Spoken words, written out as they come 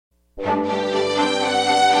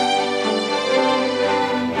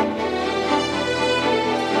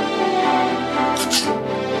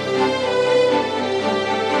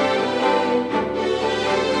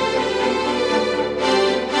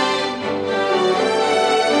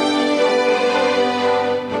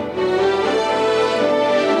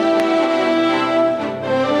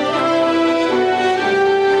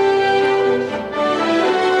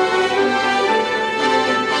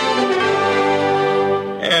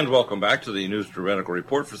Welcome back to the NutriMedical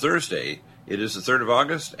Report for Thursday. It is the 3rd of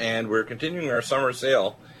August, and we're continuing our summer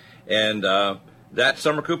sale. And that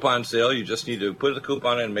summer coupon sale, you just need to put the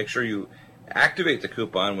coupon in and make sure you activate the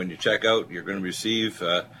coupon when you check out. You're going to receive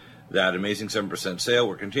that amazing 7% sale.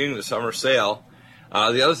 We're continuing the summer sale.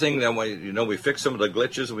 The other thing that we fixed some of the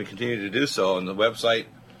glitches, and we continue to do so on the website.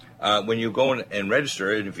 When you go in and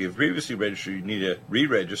register, and if you've previously registered, you need to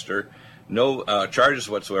re-register. No charges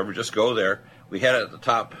whatsoever. Just go there. We had it at the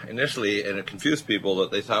top initially, and it confused people that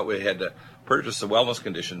they thought we had to purchase the wellness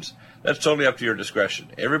conditions. That's totally up to your discretion.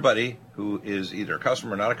 Everybody who is either a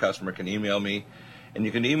customer or not a customer can email me, and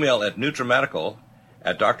you can email at NutriMedical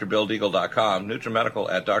at drbilldeagle.com, NutriMedical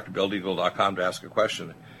at drbilldeagle.com to ask a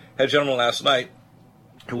question. I had a gentleman last night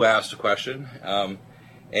who asked a question,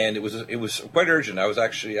 and it was quite urgent. I was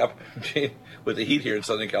actually up with the heat here in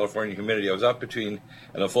Southern California, humidity. I was up between,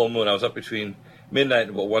 and the full moon, I was up between midnight and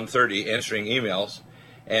about 1:30 answering emails,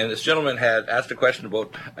 and this gentleman had asked a question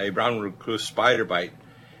about a brown recluse spider bite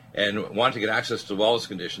and wanted to get access to wellness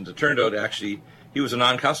conditions. It turned out actually he was a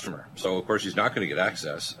non-customer, so of course he's not going to get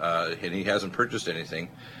access, and he hasn't purchased anything.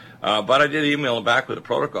 But I did email him back with a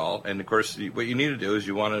protocol, and of course what you need to do is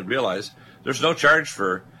you want to realize there's no charge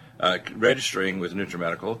for registering with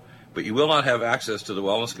NutriMedical, but you will not have access to the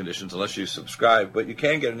wellness conditions unless you subscribe, but you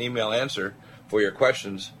can get an email answer for your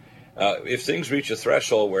questions. If things reach a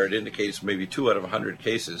threshold where it indicates maybe 2 out of 100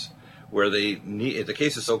 cases where the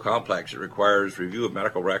case is so complex it requires review of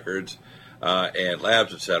medical records and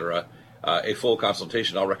labs, etc., a full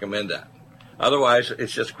consultation, I'll recommend that. Otherwise,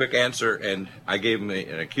 it's just a quick answer, and I gave him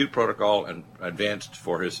an acute protocol and advanced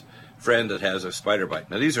for his friend that has a spider bite.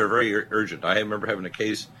 Now, these are very urgent. I remember having a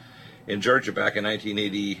case in Georgia back in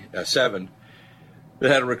 1987 that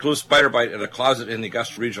had a recluse spider bite in a closet in the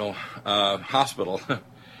Augusta Regional Hospital.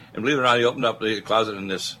 And believe it or not, he opened up the closet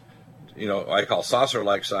and this, I call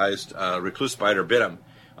saucer-like sized recluse spider bit him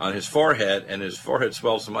on his forehead, and his forehead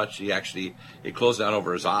swelled so much it closed down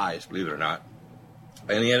over his eyes, believe it or not.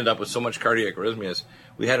 And he ended up with so much cardiac arrhythmias,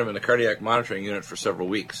 we had him in a cardiac monitoring unit for several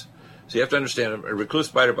weeks. So you have to understand, a recluse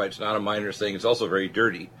spider bite is not a minor thing. It's also very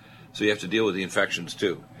dirty, so you have to deal with the infections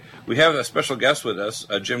too. We have a special guest with us,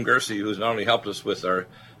 Jim Guerci, who's not only helped us with our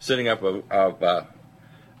setting up of a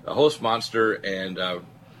host monster and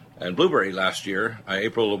Blueberry last year,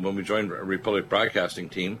 April, when we joined Republic Broadcasting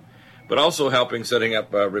team, but also helping setting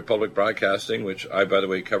up Republic Broadcasting, which I, by the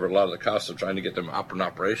way, covered a lot of the costs of trying to get them up and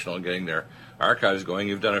operational and getting their archives going.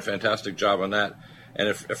 You've done a fantastic job on that. And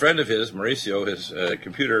a friend of his, Mauricio, his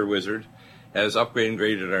computer wizard, has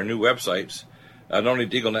upgraded our new websites, not only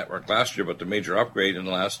Deagle Network last year, but the major upgrade in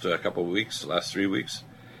the last couple of weeks, last 3 weeks.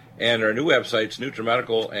 And our new websites,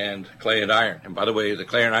 NutriMedical and Clay and Iron. And by the way, the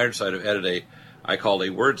Clay and Iron site have added I call a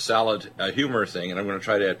word salad humor thing, and I'm going to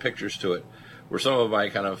try to add pictures to it, where some of my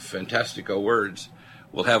kind of fantastico words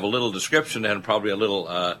will have a little description and probably a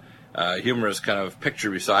little humorous kind of picture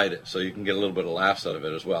beside it, so you can get a little bit of laughs out of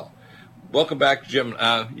it as well. Welcome back, Jim.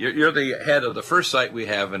 You're the head of the first site we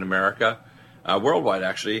have in America, worldwide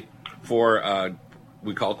actually, for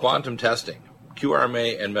we call quantum testing,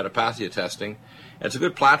 QRMA and metapathia testing. And it's a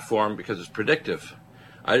good platform because it's predictive.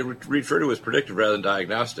 I refer to it as predictive rather than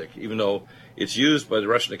diagnostic, even though it's used by the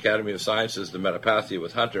Russian Academy of Sciences, the metapathia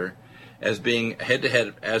with Hunter, as being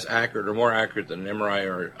head-to-head as accurate or more accurate than an MRI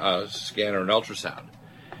or a scan or an ultrasound.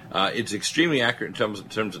 It's extremely accurate in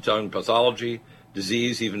terms of telling pathology,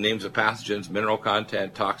 disease, even names of pathogens, mineral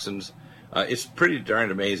content, toxins. It's pretty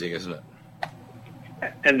darn amazing, isn't it?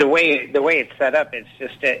 And the way it's set up, it's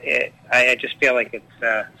just I just feel like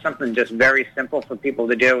it's something just very simple for people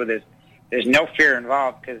to do. There's no fear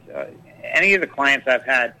involved, because any of the clients I've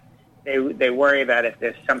had, they worry that if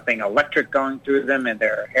there's something electric going through them and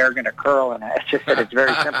their hair going to curl, and it's just that it's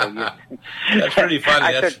very simple. That's pretty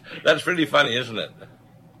funny. That's pretty funny, isn't it?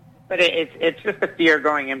 But it's just a fear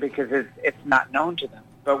going in because it's not known to them.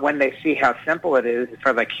 But when they see how simple it is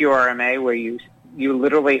for the QRMA, where you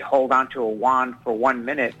literally hold onto a wand for 1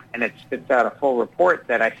 minute and it spits out a full report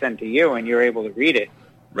that I send to you, and you're able to read it,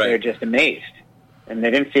 right. They're just amazed. And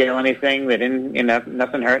they didn't feel anything. They didn't,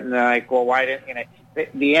 nothing hurt. And they're like, well, why didn't,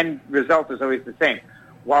 the end result is always the same.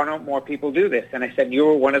 why don't more people do this? And I said, you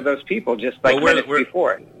were one of those people just like minutes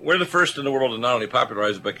before. We're the first in the world to not only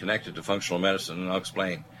popularize it, but connect it to functional medicine, and I'll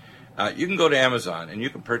explain. You can go to Amazon, and you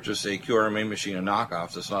can purchase a QRMA machine, a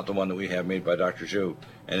knockoff that's not the one that we have made by Dr. Zhu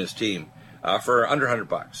and his team, for under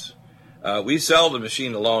 $100. We sell the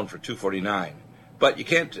machine alone for $249, but you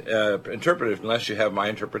can't interpret it unless you have my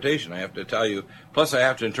interpretation. I have to tell you, plus I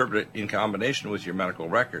have to interpret it in combination with your medical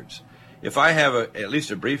records. If I have at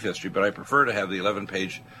least a brief history, but I prefer to have the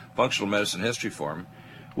 11-page functional medicine history form,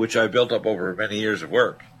 which I built up over many years of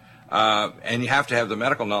work, and you have to have the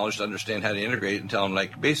medical knowledge to understand how to integrate it and tell them,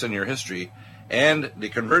 like, based on your history and the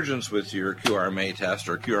convergence with your QRMA test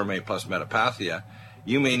or QRMA plus metapathia,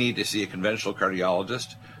 you may need to see a conventional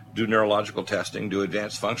cardiologist, do neurological testing, do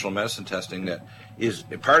advanced functional medicine testing that is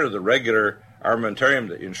a part of the regular armamentarium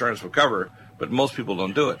that insurance will cover, but most people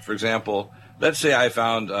don't do it. For example, let's say I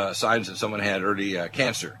found signs that someone had early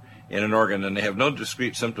cancer in an organ and they have no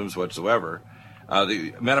discrete symptoms whatsoever.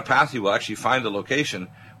 The metapathia will actually find the location,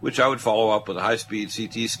 which I would follow up with a high-speed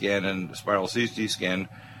CT scan and spiral CT scan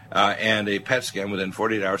and a PET scan within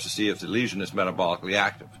 48 hours to see if the lesion is metabolically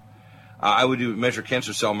active. I would measure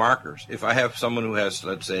cancer cell markers. If I have someone who has,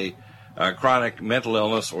 let's say, chronic mental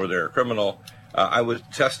illness or they're a criminal, I would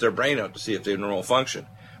test their brain out to see if they have normal function.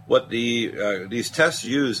 What these tests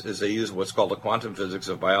use is they use what's called the quantum physics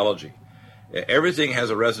of biology. Everything has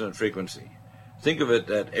a resonant frequency. Think of it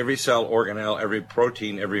that every cell organelle, every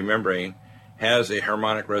protein, every membrane has a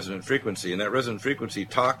harmonic resonant frequency, and that resonant frequency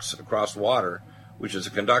talks across water, which is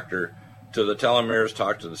a conductor, to the telomeres,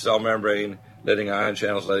 talk to the cell membrane, letting ion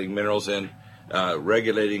channels, letting minerals in,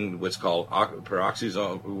 regulating what's called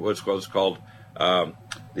peroxisome, what's called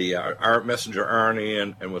the messenger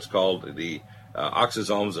RNA, and what's called the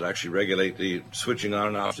oxysomes that actually regulate the switching on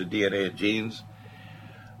and off the DNA and genes.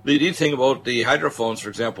 The neat thing about the hydrophones, for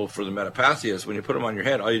example, for the metapathia is when you put them on your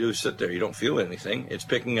head, all you do is sit there. You don't feel anything. It's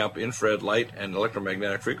picking up infrared light and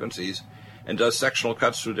electromagnetic frequencies and does sectional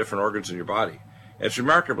cuts through different organs in your body. And it's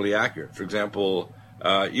remarkably accurate. For example,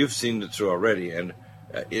 you've seen it through already, and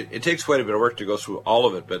it takes quite a bit of work to go through all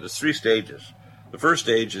of it, but it's 3 stages. The first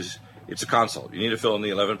stage is it's a consult. You need to fill in the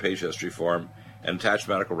 11-page history form and attach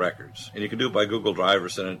medical records. And you can do it by Google Drive or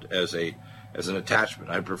send it as an attachment.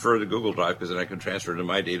 I prefer the Google Drive because then I can transfer it to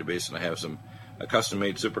my database, and I have a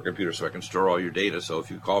custom-made supercomputer so I can store all your data. So if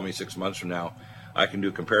you call me 6 months from now, I can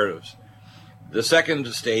do comparatives. The second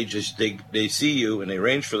stage is they see you and they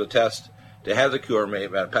arrange for the test to have the QRMA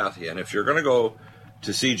metapathia. And if you're going to go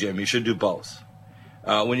to see Jim, you should do both.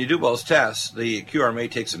 When you do both tests, the QRMA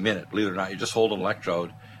takes a minute, believe it or not. You just hold an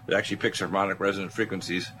electrode that actually picks harmonic resonant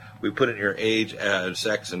frequencies. We put in your age,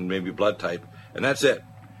 sex, and maybe blood type, and that's it.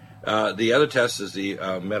 The other test is the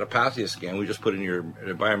metapathia scan. We just put in your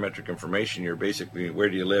biometric information, your basically where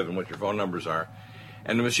do you live and what your phone numbers are.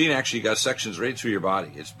 And the machine actually got sections right through your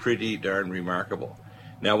body. It's pretty darn remarkable.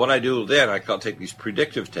 Now, what I do then, I take these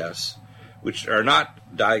predictive tests, which are not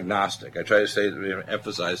diagnostic. I try to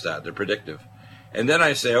emphasize that. They're predictive. And then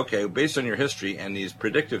I say, okay, based on your history and these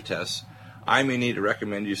predictive tests, I may need to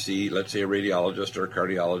recommend you see, let's say, a radiologist or a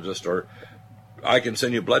cardiologist, or I can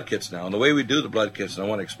send you blood kits now. And the way we do the blood kits, and I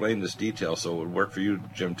want to explain this detail so it would work for you,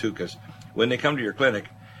 Jim, too, because when they come to your clinic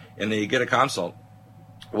and they get a consult,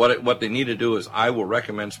 what they need to do is I will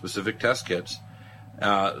recommend specific test kits.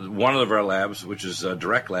 One of our labs, which is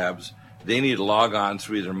Direct Labs, they need to log on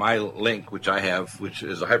through either my link, which I have, which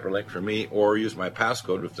is a hyperlink for me, or use my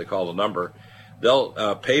passcode if they call the number.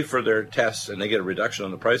 They'll pay for their tests, and they get a reduction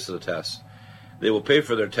on the price of the tests. They will pay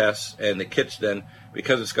for their tests, and the kits then,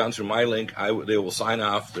 because it's gone through my link, they will sign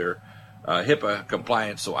off their HIPAA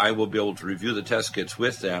compliance, so I will be able to review the test kits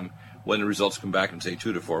with them when the results come back in, say,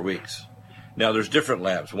 2 to 4 weeks. Now, there's different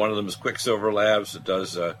labs. One of them is Quicksilver Labs that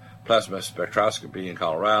does plasma spectroscopy in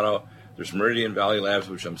Colorado. There's Meridian Valley Labs,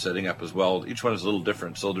 which I'm setting up as well. Each one is a little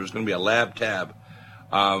different, so there's going to be a lab tab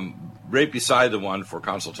right beside the one for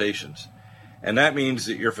consultations. And that means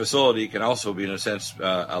that your facility can also be, in a sense,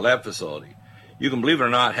 a lab facility. You can, believe it or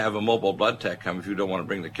not, have a mobile blood tech come if you don't want to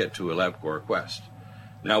bring the kit to a LabCorp request.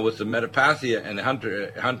 Now, with the metapathia and the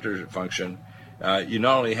Hunter function, you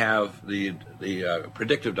not only have the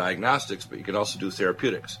predictive diagnostics, but you can also do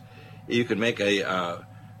therapeutics. You can make a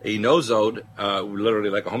nosode, literally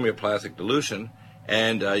like a homeopathic dilution,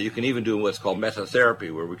 and you can even do what's called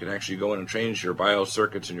metatherapy, where we can actually go in and change your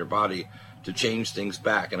biocircuits in your body to change things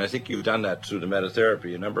back. And I think you've done that through the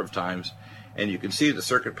metatherapy a number of times, and you can see the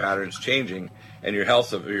circuit patterns changing and your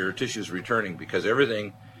health of your tissues returning, because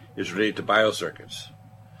everything is related to biocircuits.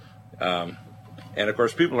 And of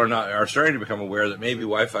course, people are starting to become aware that maybe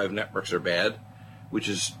Wi-Fi networks are bad, which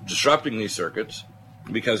is disrupting these circuits.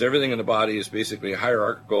 because everything in the body is basically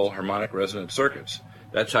hierarchical harmonic resonant circuits.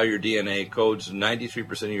 That's how your DNA codes.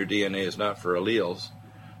 93% of your DNA is not for alleles.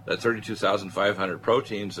 That's 32,500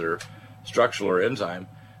 proteins that are structural or enzyme.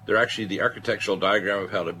 They're actually the architectural diagram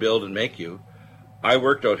of how to build and make you. I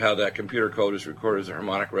worked out how that computer code is recorded as a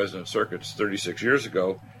harmonic resonant circuits 36 years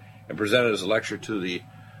ago and presented as a lecture to the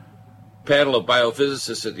panel of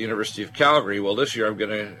biophysicists at the University of Calgary. Well, this year I'm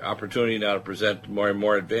getting an opportunity now to present more and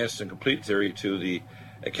more advanced and complete theory to the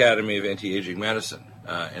Academy of Anti-Aging Medicine.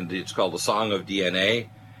 And it's called the Song of DNA,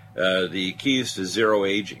 the keys to zero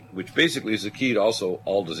aging, which basically is the key to also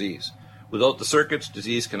all disease. Without the circuits,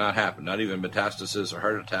 disease cannot happen, not even metastasis or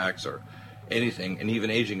heart attacks or anything, and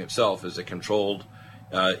even aging itself is a controlled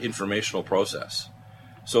informational process.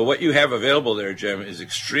 So what you have available there, Jim, is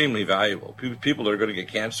extremely valuable. People that are going to get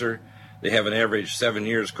cancer, they have an average 7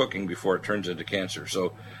 years cooking before it turns into cancer.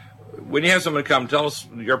 So when you have someone come, tell us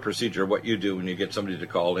your procedure, what you do when you get somebody to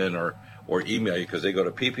call in or email you, because they go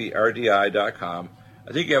to pprdi.com.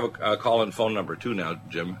 I think you have a call-in phone number, too, now,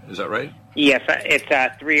 Jim. Is that right? Yes, it's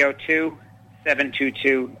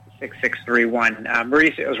 302-722-6631.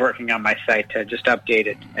 Marisa was working on my site to just update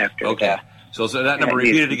it after. Okay. So that number,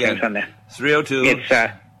 repeat it again. 302. It's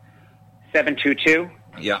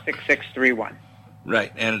 722-6631.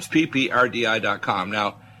 Right, and it's pprdi.com.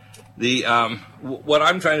 Now, what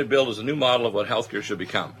I'm trying to build is a new model of what healthcare should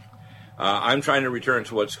become. I'm trying to return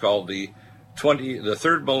to what's called the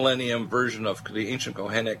third millennium version of the ancient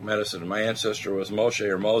Kohenic medicine. My ancestor was Moshe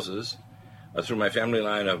or Moses, through my family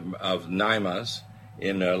line of Naimas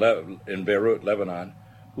in Beirut, Lebanon,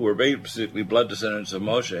 who were basically blood descendants of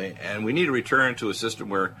Moshe. And we need to return to a system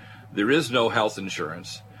where there is no health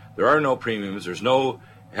insurance, there are no premiums, there's no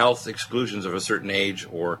health exclusions of a certain age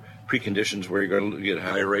or preconditions where you're going to get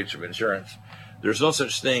higher rates of insurance. There's no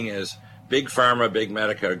such thing as big pharma, big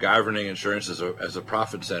medica governing insurance as a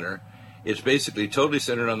profit center. It's basically totally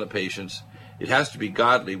centered on the patients. It has to be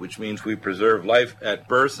godly, which means we preserve life at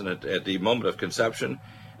birth and at the moment of conception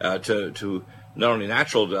to not only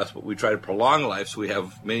natural death, but we try to prolong life so we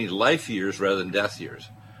have many life years rather than death years.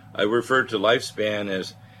 I refer to lifespan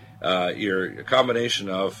as your combination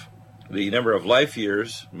of the number of life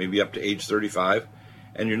years, maybe up to age 35,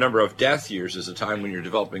 and your number of death years is a time when you're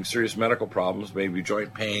developing serious medical problems, maybe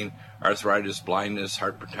joint pain, arthritis, blindness,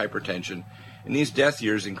 hypertension. And these death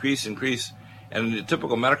years increase, and the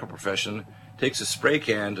typical medical profession takes a spray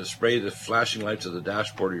can to spray the flashing lights of the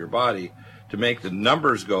dashboard of your body to make the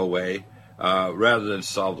numbers go away rather than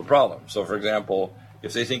solve the problem. So, for example,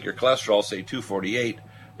 if they think your cholesterol, say 248,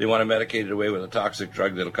 they want to medicate it away with a toxic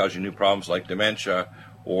drug that will cause you new problems like dementia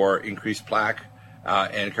or increased plaque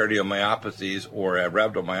and cardiomyopathies or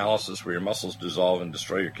rhabdomyolysis, where your muscles dissolve and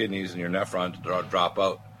destroy your kidneys and your nephrons drop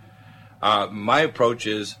out. My approach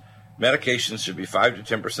is medications should be 5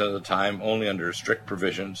 to 10% of the time, only under strict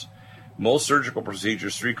provisions. Most surgical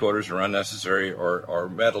procedures, 3/4 are unnecessary or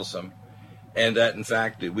meddlesome. And that, in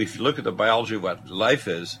fact, if you look at the biology of what life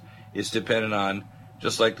is, it's dependent on,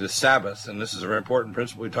 just like the Sabbath, and this is a very important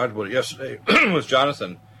principle, we talked about it yesterday with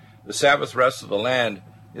Jonathan, the Sabbath rest of the land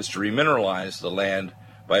is to remineralize the land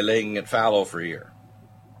by laying it fallow for a year.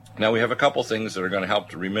 Now, we have a couple things that are going to help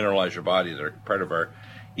to remineralize your body that are part of our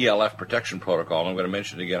ELF protection protocol, and I'm going to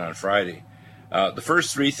mention it again on Friday. The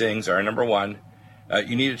first three things are, number one,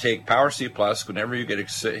 you need to take Power C Plus whenever you get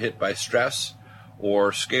hit by stress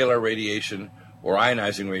or scalar radiation or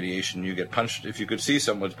ionizing radiation. You get punched. If you could see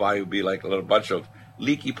someone's body, it would be like a little bunch of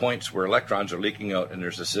leaky points where electrons are leaking out and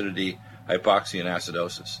there's acidity, hypoxia, and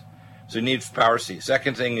acidosis. So you need Power C.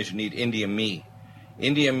 Second thing is you need Indium Me.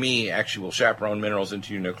 Indium Me actually will chaperone minerals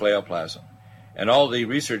into your nucleoplasm. And all the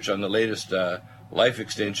research on the latest life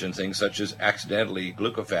extension things, such as accidentally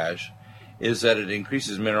glucophage, is that it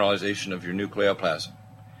increases mineralization of your nucleoplasm.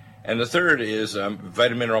 And the third is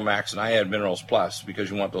Vitamin Mineral Max and I add Minerals Plus, because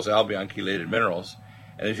you want those albion chelated minerals.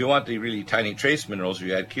 And if you want the really tiny trace minerals,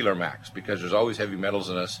 you add Keeler Max, because there's always heavy metals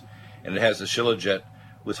in us, and it has the shilajit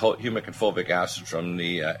with humic and fulvic acid from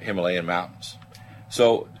the Himalayan mountains.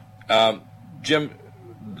 So, Jim,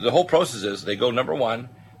 the whole process is they go, number one,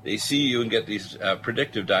 they see you and get these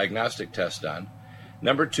predictive diagnostic tests done.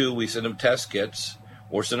 Number two, we send them test kits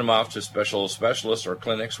or send them off to specialists or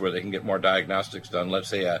clinics where they can get more diagnostics done. Let's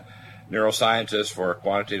say a neuroscientist for a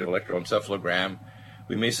quantitative electroencephalogram.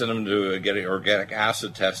 We may send them to get an organic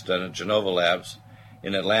acid test done at Genova Labs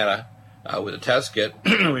in Atlanta with a test kit.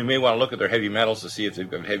 We may want to look at their heavy metals to see if they've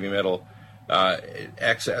got heavy metal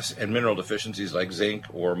excess and mineral deficiencies like zinc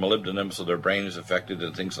or molybdenum, so their brain is affected,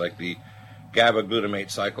 and things like the GABA glutamate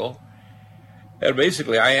cycle. And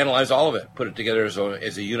basically, I analyze all of it, put it together as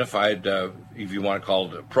a unified, if you want to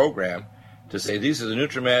call it a program, to say these are the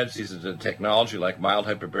NutriMeds, these are the technology like mild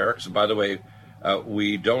hyperbarics. And by the way,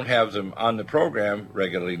 we don't have them on the program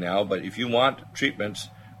regularly now, but if you want treatments,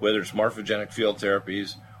 whether it's morphogenic field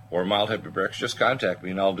therapies or mild hyperbarics, just contact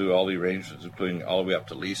me and I'll do all the arrangements, including all the way up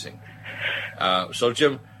to leasing. So,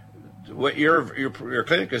 Jim, what your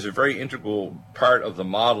clinic is a very integral part of the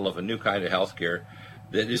model of a new kind of healthcare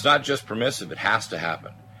that is not just permissive, it has to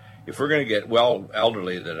happen. If we're going to get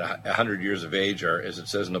elderly that 100 years of age, or as it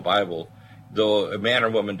says in the Bible, though a man or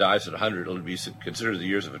woman dies at 100, it'll be considered the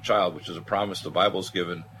years of a child, which is a promise the Bible's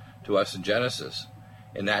given to us in Genesis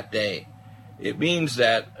in that day. It means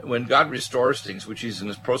that when God restores things, which he's in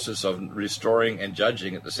this process of restoring and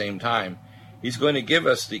judging at the same time, he's going to give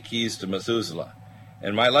us the keys to Methuselah.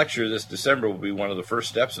 And my lecture this December will be one of the first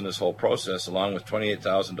steps in this whole process, along with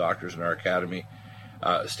 28,000 doctors in our academy,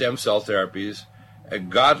 stem cell therapies, a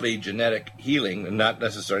godly genetic healing, and not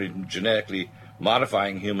necessarily genetically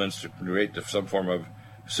modifying humans to create some form of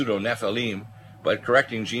pseudo-Nephilim, but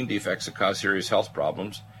correcting gene defects that cause serious health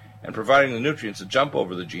problems, and providing the nutrients that jump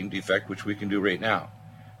over the gene defect, which we can do right now.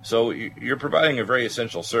 So you're providing a very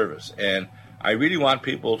essential service. And I really want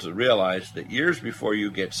people to realize that years before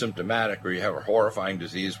you get symptomatic or you have a horrifying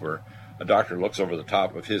disease where a doctor looks over the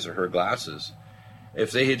top of his or her glasses,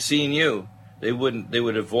 if they had seen you, they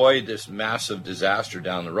would avoid this massive disaster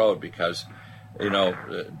down the road, because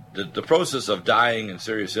the process of dying and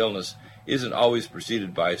serious illness isn't always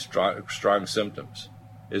preceded by strong symptoms,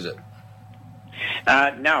 is it?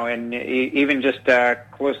 No, and even just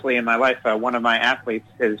closely in my life, one of my athletes,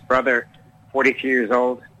 his brother, 42 years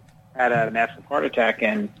old, had a massive heart attack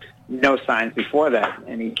and no signs before that.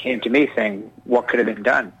 And he came to me saying, what could have been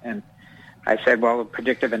done? And I said, well,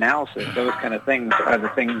 predictive analysis, those kind of things are the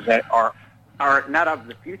things that are not of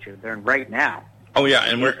the future. They're right now. Oh, yeah,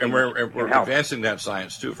 and we're advancing that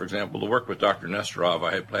science, too. For example, to work with Dr. Nesterov,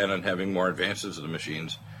 I plan on having more advances in the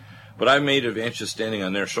machines. But I've made advances standing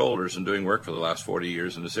on their shoulders and doing work for the last 40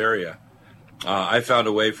 years in this area. I found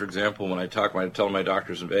a way, for example, when I tell my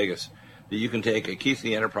doctors in Vegas, that you can take a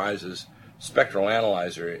Keithley Enterprises spectral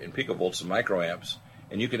analyzer in picovolts and microamps,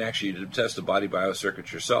 and you can actually test the body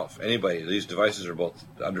biocircuits yourself. Anybody, these devices are both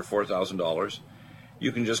under $4,000.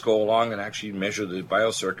 You can just go along and actually measure the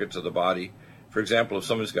biocircuits of the body. For example, if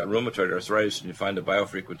somebody's got rheumatoid arthritis and you find the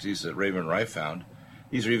biofrequencies that Raymond Rife found,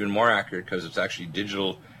 these are even more accurate because it's actually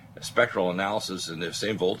digital spectral analysis in the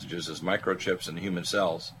same voltages as microchips in human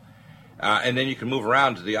cells. And then you can move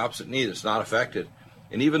around to the opposite knee that's not affected.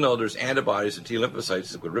 And even though there's antibodies and T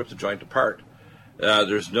lymphocytes that would rip the joint apart,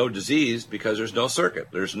 there's no disease because there's no circuit.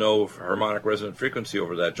 There's no harmonic resonant frequency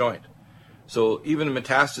over that joint. So even the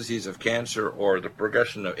metastases of cancer or the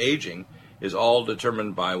progression of aging is all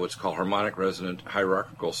determined by what's called harmonic resonant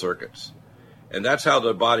hierarchical circuits. And that's how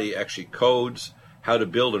the body actually codes how to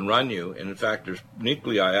build and run you. And in fact, there's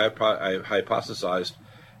nuclei I hypothesized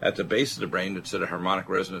at the base of the brain that set a harmonic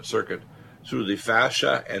resonant circuit through the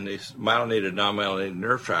fascia and the myelinated, non-myelinated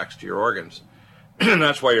nerve tracts to your organs. And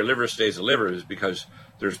that's why your liver stays a liver, is because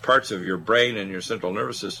there's parts of your brain and your central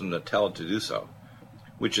nervous system that tell it to do so,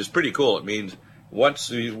 which is pretty cool. It means once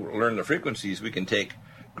we learn the frequencies, we can take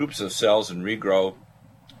groups of cells and regrow,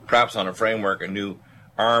 perhaps on a framework, a new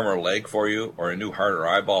arm or leg for you, or a new heart or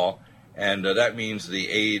eyeball. And that means the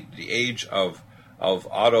age of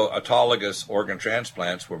autologous organ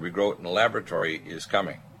transplants, where we grow it in the laboratory, is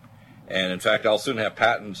coming. And in fact, I'll soon have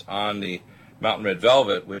patents on the Mountain Red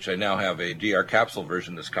Velvet, which I now have a DR capsule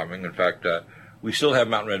version that's coming. In fact, we still have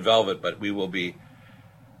Mountain Red Velvet, but we will be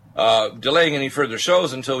delaying any further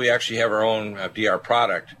shows until we actually have our own DR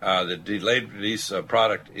product. The delayed release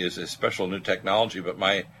product is a special new technology, but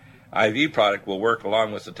my IV product will work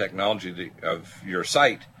along with the technology of your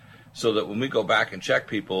site, so that when we go back and check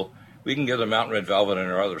people, we can give them Mountain Red Velvet and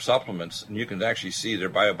our other supplements, and you can actually see their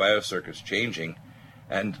biocircuits changing.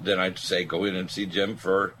 And then I'd say go in and see Jim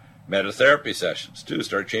for metatherapy sessions, too.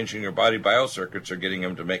 Start changing your body biocircuits or getting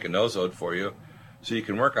him to make a nosode for you so you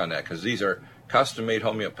can work on that, because these are custom-made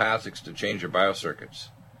homeopathics to change your biocircuits.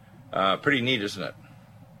 Pretty neat, isn't it?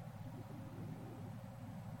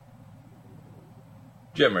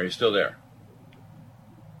 Jim, are you still there?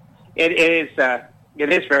 It is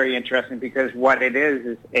very interesting, because what it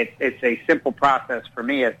is it's a simple process for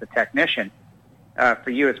me as the technician.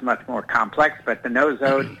 For you, it's much more complex, but the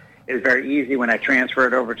nosode is very easy when I transfer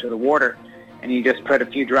it over to the water, and you just put a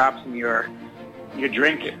few drops in your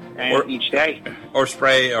drink each day, or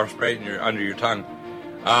spray it under your tongue.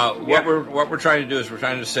 What we're trying to do is we're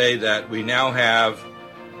trying to say that we now have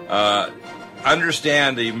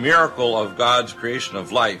understand the miracle of God's creation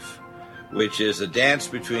of life, which is a dance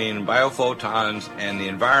between biophotons and the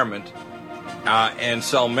environment, and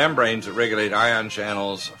cell membranes that regulate ion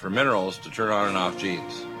channels for minerals to turn on and off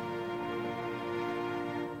genes.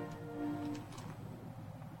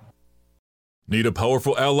 Need a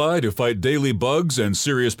powerful ally to fight daily bugs and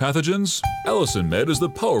serious pathogens? Allicin Med is the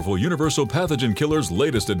powerful universal pathogen killer's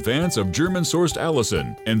latest advance of German-sourced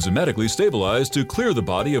allicin, enzymatically stabilized to clear the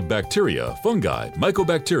body of bacteria, fungi,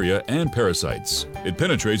 mycobacteria, and parasites. It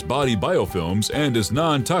penetrates body biofilms and is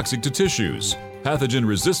non-toxic to tissues. Pathogen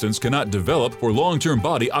resistance cannot develop for long-term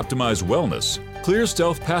body-optimized wellness. Clear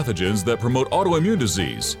stealth pathogens that promote autoimmune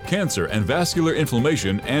disease, cancer and vascular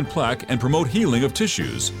inflammation and plaque and promote healing of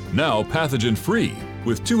tissues. Now pathogen-free.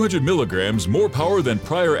 With 200 milligrams more power than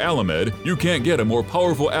prior Alamed, you can't get a more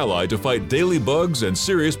powerful ally to fight daily bugs and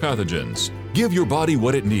serious pathogens. Give your body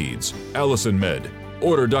what it needs. Allicin Med.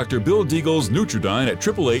 Order Dr. Bill Deagle's Nutridyne at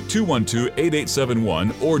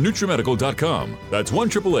 888-212-8871 or NutriMedical.com. That's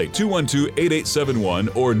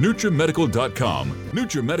 1-888-212-8871 or NutriMedical.com.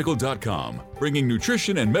 NutriMedical.com, bringing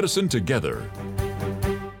nutrition and medicine together.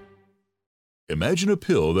 Imagine a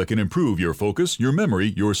pill that can improve your focus, your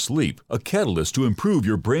memory, your sleep, a catalyst to improve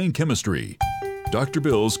your brain chemistry. Dr.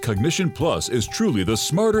 Bill's Cognition Plus is truly the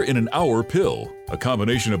smarter in an hour pill. A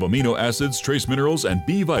combination of amino acids, trace minerals, and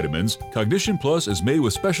B vitamins, Cognition Plus is made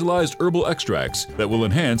with specialized herbal extracts that will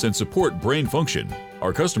enhance and support brain function.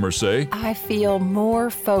 Our customers say, I feel more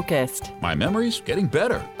focused. My memory's getting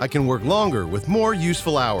better. I can work longer with more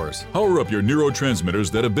useful hours. Power up your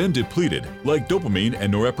neurotransmitters that have been depleted, like dopamine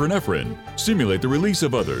and norepinephrine. Stimulate the release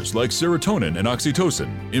of others, like serotonin and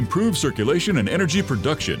oxytocin. Improve circulation and energy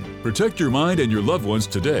production. Protect your mind and your loved ones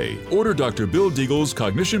today. Order Dr. Bill Deagle's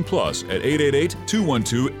Cognition Plus at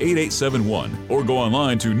 888-212-8871 or go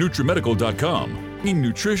online to NutriMedical.com. Bringing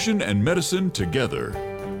nutrition and medicine together.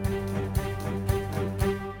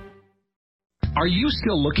 Are you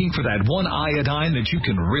still looking for that one iodine that you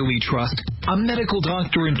can really trust? A medical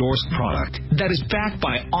doctor endorsed product that is backed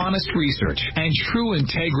by honest research and true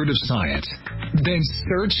integrative science? Then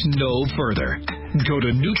search no further. Go to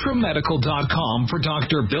NutriMedical.com for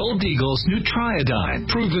Dr. Bill Deagle's Nutriodine,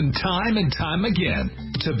 proven time and time again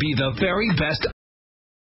to be the very best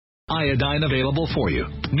iodine available for you.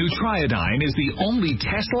 Nutriodine is the only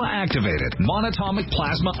Tesla-activated monatomic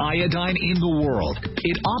plasma iodine in the world.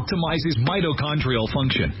 It optimizes mitochondrial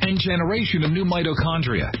function and generation of new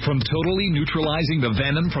mitochondria, from totally neutralizing the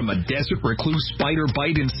venom from a desert recluse spider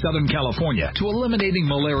bite in Southern California to eliminating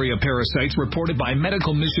malaria parasites reported by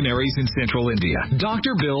medical missionaries in Central India.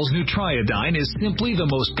 Dr. Bill's Nutriodine is simply the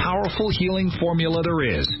most powerful healing formula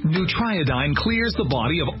there is. Nutriodine clears the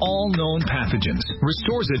body of all known pathogens,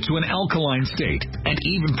 restores it to an alkaline state, and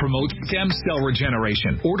even promotes stem cell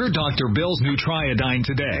regeneration. Order Dr. Bill's Nutriodine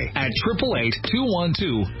today at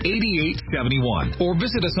 888-212-8871 or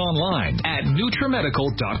visit us online at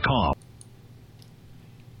NutriMedical.com.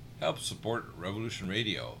 Help support Revolution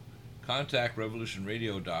Radio. Contact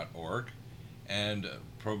revolutionradio.org and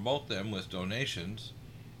promote them with donations,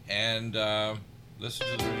 and listen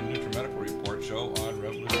to the NutriMedical Report show on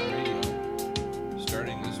Revolution Radio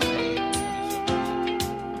starting this May.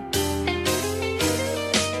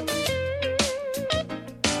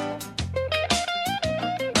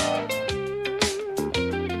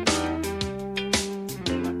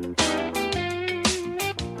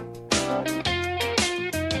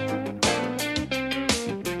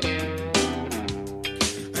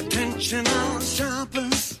 All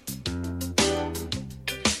shoppers,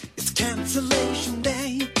 it's cancellation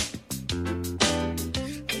day.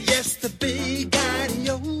 Yes, the big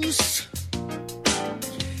adios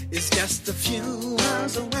is just a few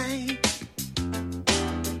hours away.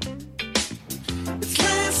 It's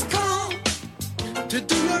last call to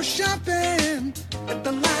do your shopping at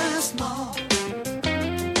the last mall.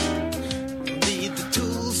 Need the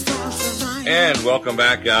tools for survival. And welcome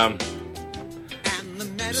back.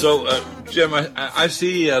 So, Jim, I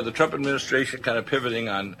see the Trump administration kind of pivoting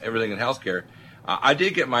on everything in healthcare. I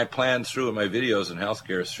did get my plans through and my videos in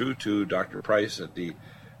healthcare through to Dr. Price at the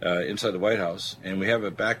inside the White House, and we have a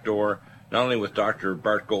back door not only with Dr.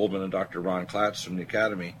 Bart Goldman and Dr. Ron Klatz from the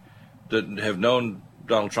Academy that have known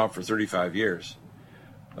Donald Trump for 35 years,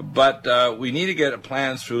 but we need to get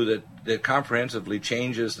plans through that comprehensively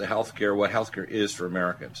changes the healthcare, what healthcare is for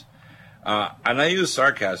Americans. And I use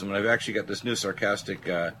sarcasm, and I've actually got this new sarcastic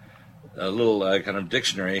little kind of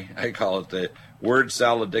dictionary. I call it the Word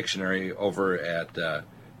Salad Dictionary over at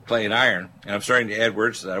Clay and Iron. And I'm starting to add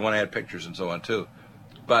words to that. I want to add pictures and so on, too.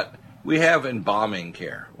 But we have embalming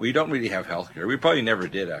care. We don't really have health care. We probably never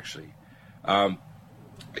did, actually.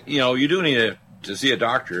 You do need to see a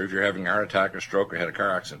doctor if you're having a heart attack or stroke or had a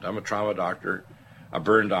car accident. I'm a trauma doctor, a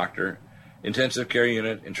burn doctor. intensive care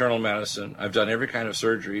unit, internal medicine. I've done every kind of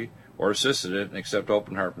surgery or assisted it except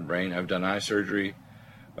open heart and brain. I've done eye surgery,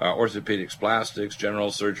 orthopedics, plastics,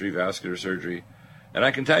 general surgery, vascular surgery. And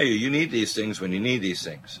I can tell you, you need these things when you need these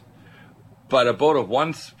things. But about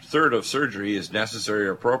 1/3 of surgery is necessary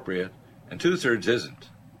or appropriate, and 2/3 isn't.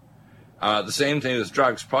 The same thing with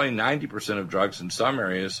drugs. Probably 90% of drugs in some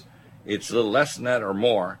areas, it's a little less than that or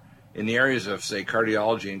more. In the areas of, say,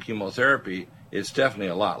 cardiology and chemotherapy, it's definitely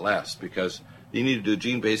a lot less because you need to do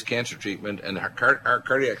gene-based cancer treatment, and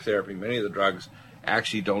cardiac therapy, many of the drugs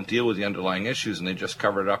actually don't deal with the underlying issues, and they just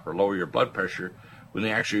cover it up or lower your blood pressure when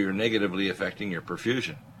they actually are negatively affecting your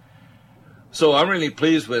perfusion. So I'm really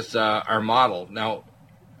pleased with our model. Now,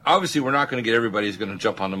 obviously, we're not going to get everybody who's going to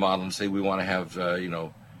jump on the model and say we want to have, the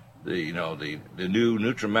new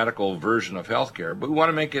NutriMedical version of healthcare, but we want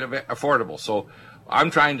to make it affordable. So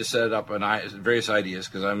I'm trying to set up various ideas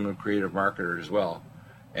because I'm a creative marketer as well.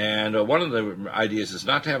 And one of the ideas is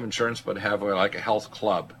not to have insurance, but to have like a health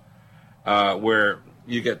club where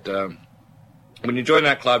you get, when you join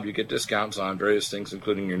that club, you get discounts on various things,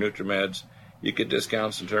 including your NutriMeds. You get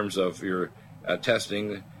discounts in terms of your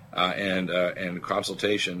testing and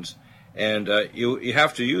consultations. And you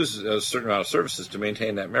have to use a certain amount of services to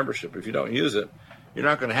maintain that membership. If you don't use it, you're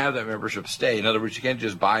not going to have that membership stay. In other words, you can't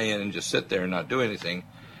just buy in and just sit there and not do anything.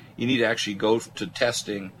 You need to actually go to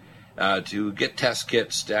testing, to get test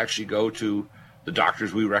kits, to actually go to the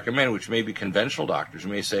doctors we recommend, which may be conventional doctors.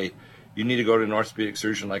 We may say, you need to go to an orthopedic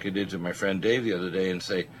surgeon like I did to my friend Dave the other day and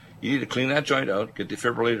say, you need to clean that joint out, get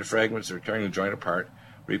defibrillated fragments that are tearing the joint apart,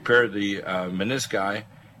 repair the menisci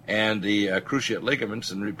and the cruciate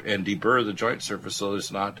ligaments, and deburr the joint surface so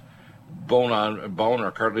there's not bone on bone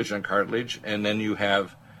or cartilage on cartilage. And then you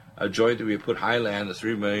have a joint that we put Highland, the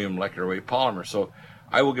 3 million molecular weight polymer. So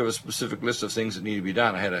I will give a specific list of things that need to be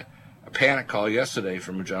done. I had a panic call yesterday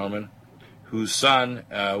from a gentleman whose son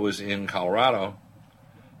was in Colorado,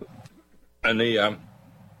 and the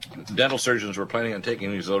dental surgeons were planning on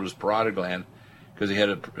taking his lotus parotid gland because he had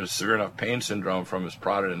a severe enough pain syndrome from his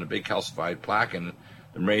parotid and a big calcified plaque in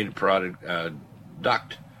the main parotid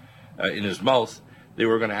duct in his mouth. They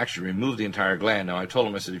were going to actually remove the entire gland. Now, I told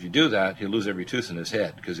him, I said, if you do that, he'll lose every tooth in his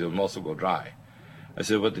head because his mouth will go dry. I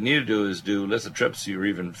said, what they need to do is do lithotripsy or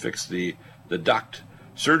even fix the duct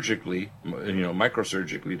surgically,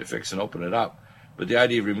 microsurgically to fix and open it up. But the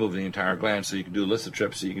idea of removing the entire gland, so you can do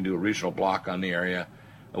lithotripsy, you can do a regional block on the area,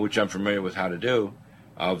 which I'm familiar with how to do,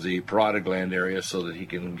 of the parotid gland area so that he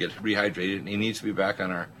can get rehydrated. And he needs to be back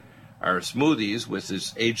on our smoothies with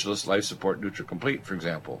his ageless life support NutriComplete, for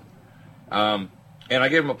example. And I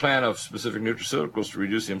gave him a plan of specific nutraceuticals to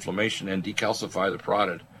reduce the inflammation and decalcify the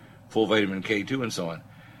parotid, full vitamin K2 and so on.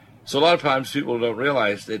 So a lot of times people don't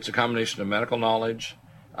realize that it's a combination of medical knowledge,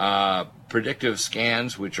 predictive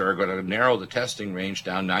scans, which are going to narrow the testing range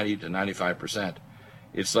down 90 to 95%.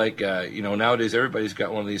 It's like, nowadays everybody's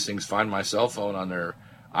got one of these things, find my cell phone on their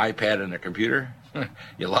iPad and their computer.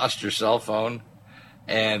 You lost your cell phone,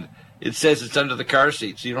 and it says it's under the car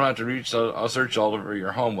seat, so you don't have to search all over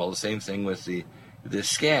your home. Well, the same thing with this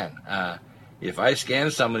scan. If I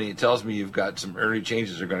scan somebody, it tells me you've got some early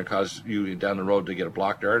changes that are going to cause you down the road to get a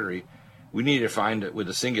blocked artery. We need to find it with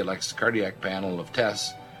a Singulex cardiac panel of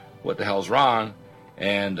tests what the hell's wrong,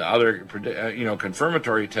 and other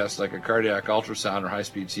confirmatory tests like a cardiac ultrasound or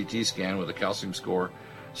high-speed CT scan with a calcium score.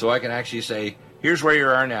 So I can actually say, here's where you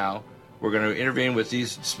are now. We're going to intervene with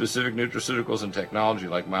these specific nutraceuticals and technology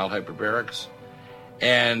like mild hyperbarics.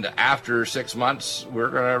 And after 6 months, we're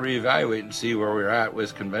going to reevaluate and see where we're at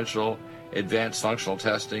with conventional advanced functional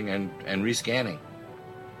testing and rescanning.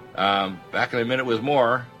 Back in a minute with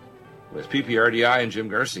more with PPRDI and Jim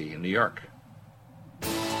Guerci in New York.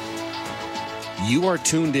 You are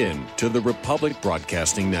tuned in to the Republic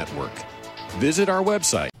Broadcasting Network. Visit our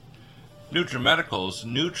website. NutriMedical's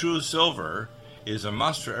NutriSilver is a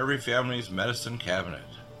must for every family's medicine cabinet.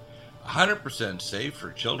 100% safe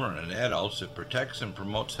for children and adults, it protects and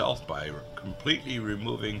promotes health by completely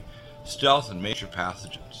removing stealth and major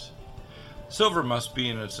pathogens. Silver must be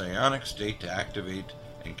in its ionic state to activate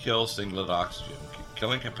and kill singlet oxygen,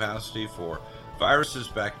 killing capacity for viruses,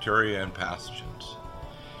 bacteria, and pathogens.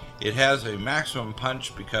 It has a maximum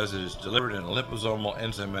punch because it is delivered in a liposomal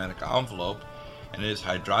enzymatic envelope and is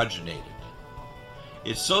hydrogenated.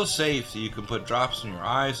 It's so safe that you can put drops in your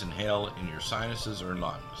eyes and inhale in your sinuses or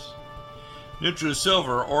lungs.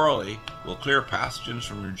 NutriSilver orally will clear pathogens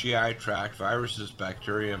from your GI tract, viruses,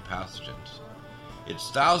 bacteria, and pathogens.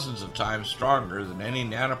 It's thousands of times stronger than any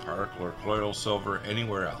nanoparticle or colloidal silver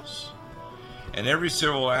anywhere else. And every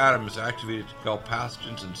silver atom is activated to kill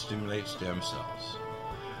pathogens and stimulate stem cells.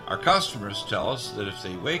 Our customers tell us that if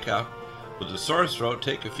they wake up With a sore throat,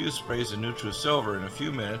 take a few sprays of NutriSilver. In a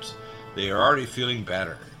few minutes, they are already feeling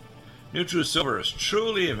better. NutriSilver is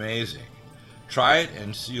truly amazing. Try it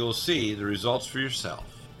and you'll see the results for yourself.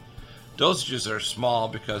 Dosages are small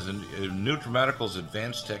because of NutriMedical's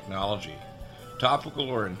advanced technology, topical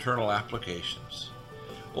or internal applications.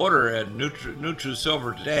 Order at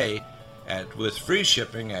NutriSilver today with free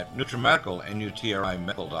shipping at NutriMedical,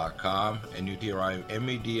 NutriMedical.com,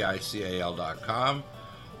 NutriMedical.com,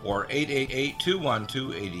 or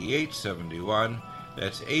 888-212-8871.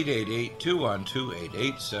 That's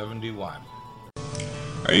 888-212-8871.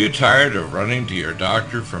 Are you tired of running to your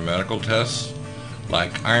doctor for medical tests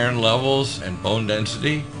like iron levels and bone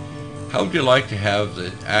density? How would you like to have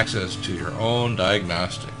the access to your own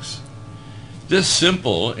diagnostics? This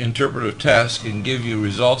simple interpretive test can give you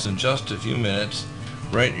results in just a few minutes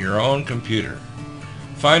right in your own computer.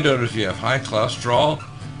 Find out if you have high cholesterol,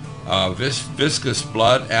 viscous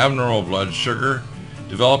blood, abnormal blood sugar,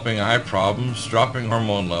 developing eye problems, dropping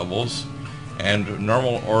hormone levels, and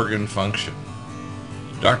normal organ function.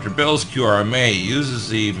 Dr. Bill's QRMA uses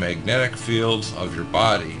the magnetic fields of your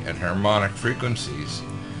body and harmonic frequencies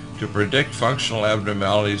to predict functional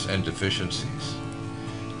abnormalities and deficiencies.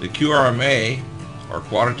 The QRMA, or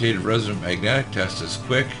Quantitative Resonant Magnetic Test, is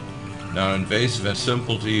quick, non-invasive, and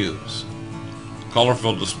simple to use.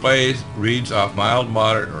 Colorful displays reads off mild,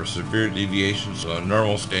 moderate, or severe deviations on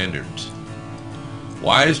normal standards.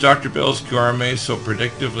 Why is Dr. Bill's QRMA so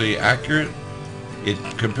predictively accurate? It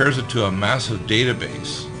compares it to a massive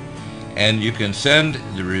database, and you can send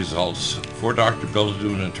the results for Dr. Bill to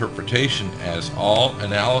do an interpretation, as all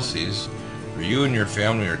analyses for you and your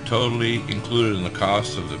family are totally included in the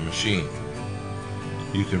cost of the machine.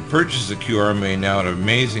 You can purchase the QRMA now at an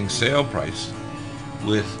amazing sale price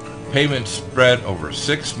with payments spread over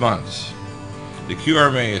 6 months. The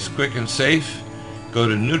QRMA is quick and safe. Go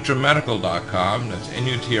to NutriMedical.com, that's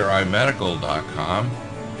NutriMedical.com,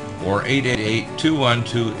 or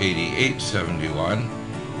 888-212-8871.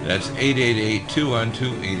 That's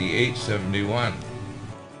 888-212-8871.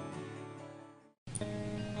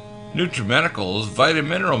 NutriMedical's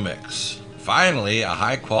Vitamineral Mix. Finally, a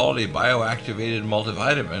high-quality bioactivated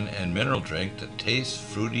multivitamin and mineral drink that tastes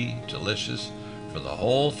fruity, delicious for the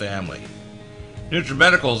whole family.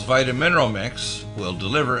 NutriMedical's Vitamineral Mix will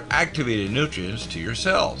deliver activated nutrients to your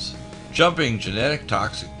cells, jumping genetic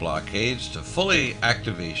toxic blockades to fully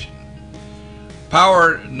activation.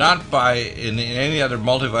 Powered not by in any other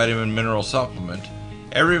multivitamin mineral supplement,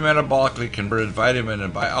 every metabolically converted vitamin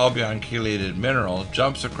and bialbion chelated mineral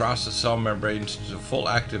jumps across the cell membranes to full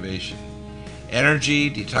activation.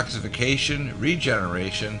 Energy, detoxification,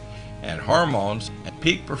 regeneration, and hormones and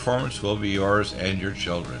peak performance will be yours and your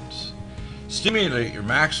children's. Stimulate your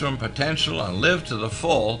maximum potential and live to the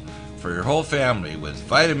full for your whole family with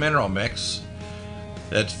Vitamineral Mix.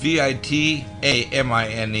 That's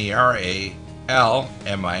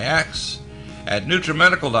VITAMINERALMIX at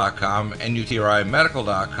NutriMedical.com and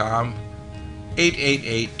NutriMedical.com,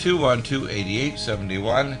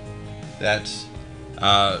 888-212-8871. That's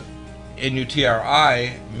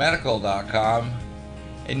NutriMedical.com,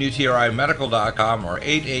 NutriMedical.com, or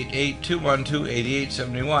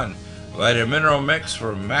 888-212-8871. Vitamineral Mix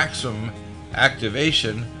for maximum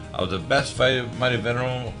activation of the best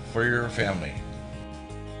vitamin for your family.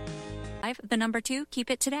 The number 2,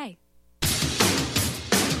 keep it today. But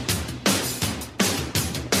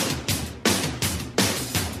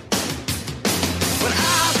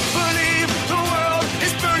I believe the world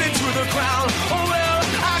is burning to the ground. Oh well,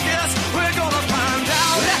 I guess we're gonna find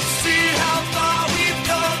out. Let's see how far we've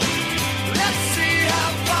come. Let's see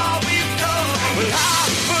how far we've come. Well,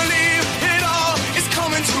 I believe it all is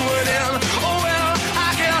coming to an end. Oh well,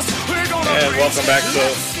 I guess we're gonna. And welcome back.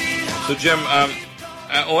 So Jim,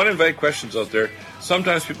 I want to invite questions out there.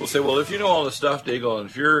 Sometimes people say, well, if you know all this stuff, Deagle, and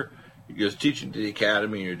if you're just teaching to the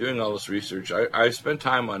academy and you're doing all this research, I spent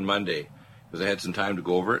time on Monday, because I had some time to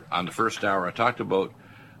go over it. On the first hour, I talked about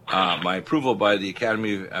my approval by the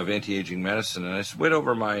Academy of Anti-Aging Medicine, and I went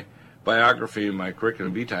over my biography and my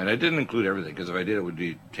curriculum vitae, and I didn't include everything, because if I did, it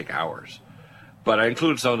would take hours. But I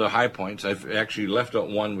included some of the high points. I've actually left out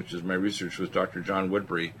one, which is my research with Dr. John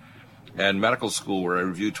Woodbury and medical school, where I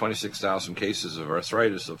reviewed 26,000 cases of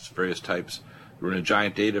arthritis of various types. We're in a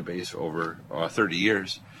giant database over 30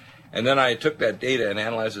 years. And then I took that data and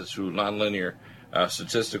analyzed it through nonlinear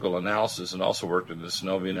statistical analysis, and also worked in the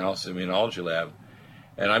Synovian Analysis Immunology Lab.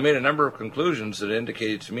 And I made a number of conclusions that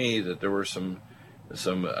indicated to me that there were some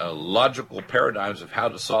logical paradigms of how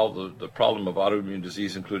to solve the problem of autoimmune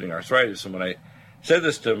disease, including arthritis. And when I said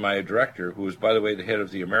this to my director, who is, by the way, the head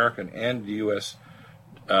of the American and the U.S.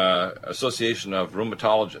 Association of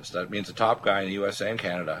Rheumatologists. That means the top guy in the U.S. and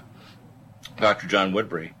Canada, Dr. John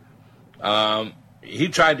Woodbury. He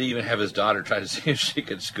tried to even have his daughter try to see if she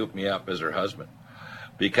could scoop me up as her husband,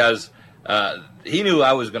 because he knew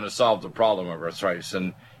I was going to solve the problem of arthritis.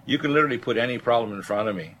 And you can literally put any problem in front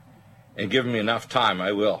of me and give me enough time,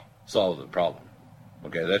 I will solve the problem.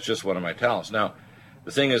 Okay, that's just one of my talents. Now,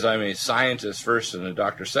 the thing is, I'm a scientist first and a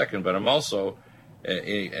doctor second, but I'm also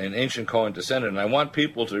an ancient Cohen descendant. And I want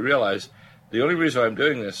people to realize the only reason I'm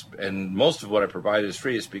doing this, and most of what I provide is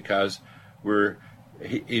free, is because we're,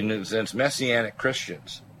 in a sense, Messianic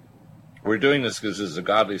Christians. We're doing this because it's a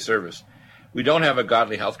godly service. We don't have a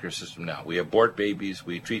godly healthcare system now. We abort babies.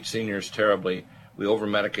 We treat seniors terribly. We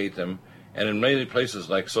over-medicate them. And in many places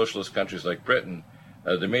like socialist countries like Britain,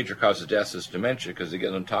 the major cause of death is dementia, because they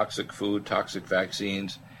give them toxic food, toxic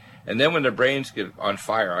vaccines. And then when their brains get on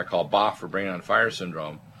fire, I call BOF, for brain on fire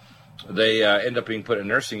syndrome, they end up being put in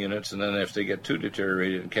nursing units. And then if they get too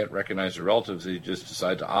deteriorated and can't recognize their relatives, they just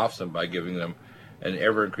decide to off them by giving them an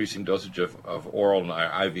ever-increasing dosage of oral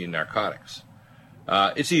and IV narcotics.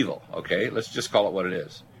 It's evil, okay? Let's just call it what it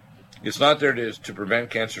is. It's not there to prevent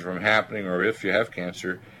cancer from happening, or if you have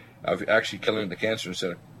cancer, of actually killing the cancer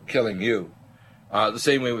instead of killing you. The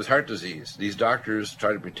same way with heart disease. These doctors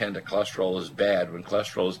try to pretend that cholesterol is bad when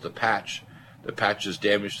cholesterol is the patch. The patch is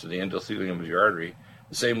damage to the endothelium of your artery.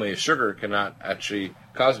 The same way sugar cannot actually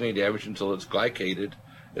cause any damage until it's glycated,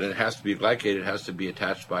 and it has to be glycated, it has to be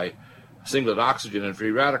attached by singlet oxygen and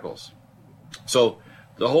free radicals. So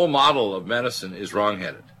the whole model of medicine is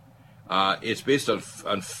wrong-headed. It's based on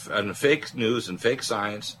fake news and fake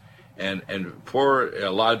science and poor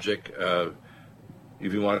logic,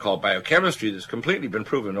 if you want to call it biochemistry, that's completely been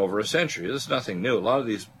proven over a century. This is nothing new. A lot of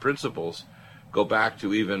these principles go back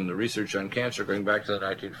to even the research on cancer, going back to the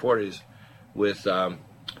 1940s, with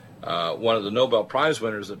one of the Nobel Prize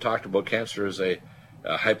winners that talked about cancer as a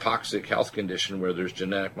hypoxic health condition where there's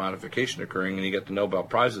genetic modification occurring, and you get the Nobel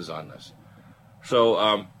Prizes on this.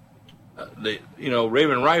 So,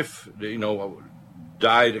 Raymond Rife,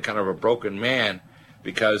 died a kind of a broken man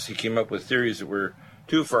because he came up with theories that were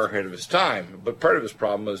too far ahead of his time. But part of his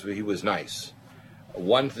problem was he was nice.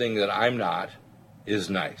 One thing that I'm not is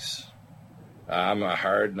nice. I'm a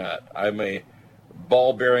hard nut. I'm a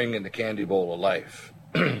ball bearing in the candy bowl of life.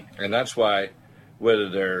 And that's why, whether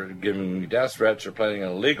they're giving me death threats or planning an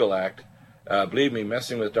illegal act, believe me,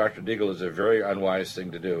 messing with Dr. Deagle is a very unwise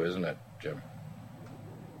thing to do, isn't it, Jim?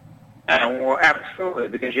 Well, absolutely,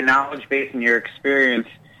 because your knowledge base and your experience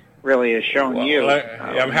really has shown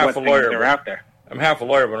I'm half what a lawyer, things are out there. I'm half a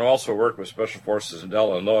lawyer, but I also work with Special Forces in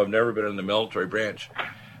Delaware, and though I've never been in the military branch,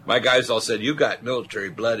 my guys all said, "You got military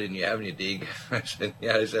blood in you, haven't you, Deagle?" I said,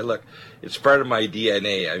 "Yeah." I said, "Look, it's part of my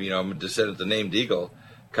DNA. I'm a descendant. The name Deagle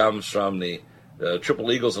comes from the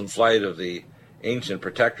triple eagles in flight of the ancient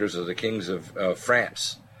protectors of the kings of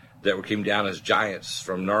France that came down as giants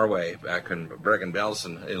from Norway back in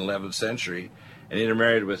Bergen-Belsen in the 11th century and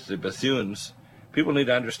intermarried with the Bethunes. People need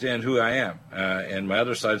to understand who I am. And my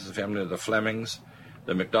other sides of the family are the Flemings,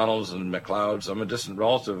 the McDonalds and McLeods. I'm a distant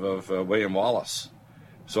relative of William Wallace.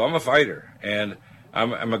 So I'm a fighter, and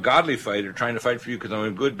I'm a godly fighter trying to fight for you because I'm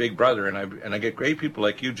a good big brother, and I get great people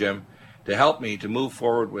like you, Jim, to help me to move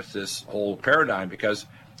forward with this whole paradigm, because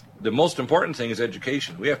the most important thing is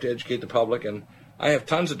education. We have to educate the public, and I have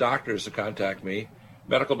tons of doctors that contact me,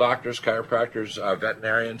 medical doctors, chiropractors,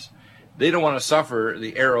 veterinarians. They don't want to suffer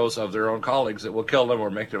the arrows of their own colleagues that will kill them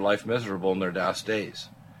or make their life miserable in their last days.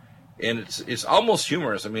 And it's almost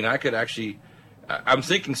humorous. I mean, I'm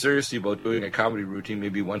thinking seriously about doing a comedy routine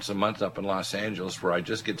maybe once a month up in Los Angeles where I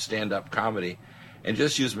just get stand-up comedy and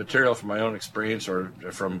just use material from my own experience or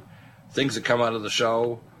from things that come out of the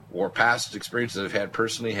show or past experiences I've had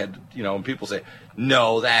personally. And people say,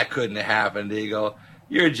 "No, that couldn't have happened." They go,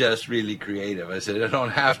 "You're just really creative." I said, "I don't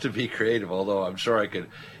have to be creative, although I'm sure I could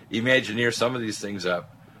imagineer some of these things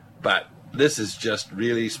up. But this is just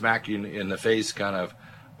really smack you in the face kind of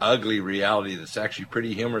ugly reality that's actually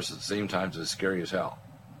pretty humorous at the same time as scary as hell."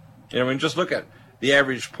 Just look at the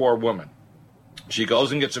average poor woman. She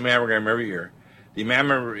goes and gets a mammogram every year.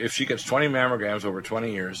 If she gets 20 mammograms over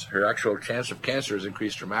 20 years, her actual chance of cancer has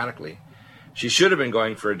increased dramatically. She should have been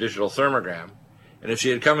going for a digital thermogram. And if she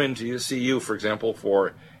had come in to see you, for example,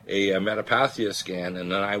 for a metapathia scan,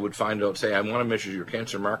 and then I would find out, say, I want to measure your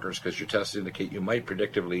cancer markers because your tests indicate you might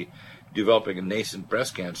predictively developing a nascent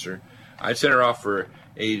breast cancer, I'd send her off for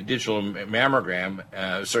a digital thermogram,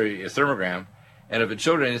 and if it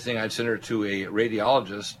showed anything, I'd send her to a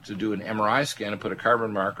radiologist to do an MRI scan and put a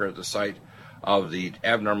carbon marker at the site of the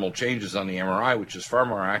abnormal changes on the MRI, which is far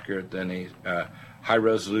more accurate than a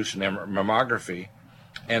high-resolution mammography.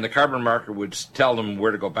 and the carbon marker would tell them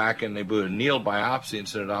where to go back in. They do a needle biopsy and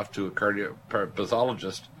send it off to a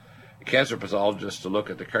pathologist, a cancer pathologist, to look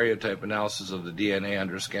at the karyotype analysis of the DNA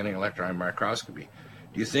under scanning electron microscopy.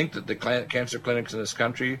 Do you think that the cancer clinics in this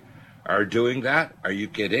country are doing that? Are you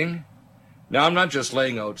kidding? Now, I'm not just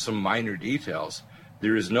laying out some minor details.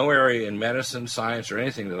 There is no area in medicine, science, or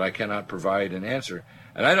anything that I cannot provide an answer.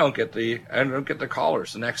 And I don't get the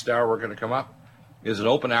callers. The next hour we're going to come up is an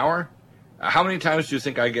open hour. How many times do you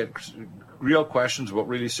think I get real questions about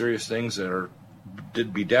really serious things that are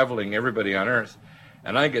bedeviling everybody on Earth?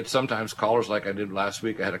 And I get sometimes callers like I did last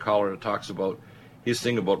week. I had a caller that talks about his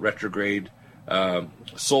thing about retrograde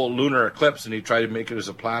lunar eclipse, and he tried to make it as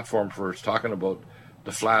a platform for talking about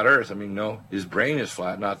the flat Earth. I mean, no, his brain is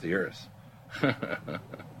flat, not the Earth.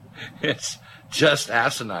 It's just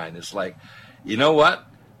asinine. It's like, you know what?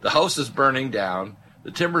 The house is burning down. The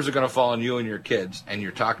timbers are going to fall on you and your kids, and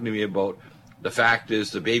you're talking to me about the fact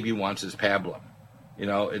is the baby wants his pablum. You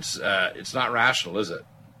know, it's not rational, is it?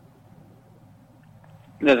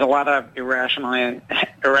 There's a lot of irrationality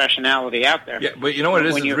out there. Yeah, but you know what it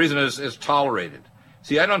is? The reason is it's tolerated.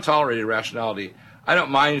 See, I don't tolerate irrationality. I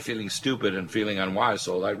don't mind feeling stupid and feeling unwise.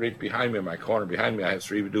 So right behind me, in my corner behind me, I have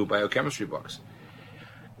 3 new biochemistry books.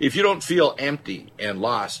 If you don't feel empty and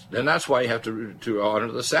lost, then that's why you have to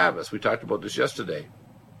honor the Sabbath. We talked about this yesterday.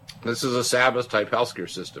 This is a Sabbath-type healthcare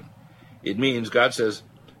system. It means God says,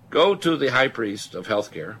 go to the high priest of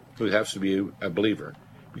healthcare, who has to be a believer,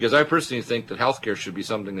 because I personally think that healthcare should be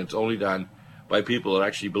something that's only done by people that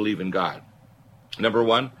actually believe in God. Number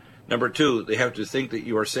one. Number two, they have to think that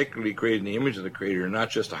you are sacredly created in the image of the Creator, not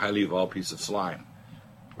just a highly evolved piece of slime,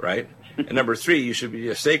 right? And number three, you should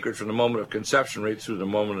be sacred from the moment of conception right through the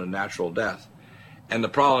moment of natural death. And the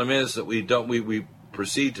problem is that we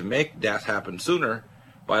proceed to make death happen sooner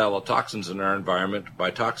by all the toxins in our environment,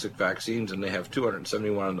 by toxic vaccines, and they have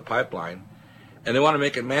 271 in the pipeline. And they want to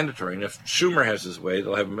make it mandatory. And if Schumer has his way,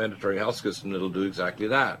 they'll have a mandatory health system that'll do exactly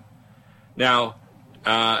that. Now,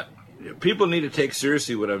 people need to take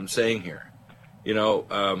seriously what I'm saying here. You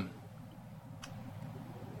know,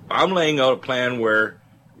 I'm laying out a plan where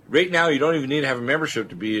right now you don't even need to have a membership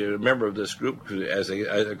to be a member of this group, as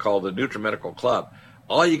I call the NutriMedical Club.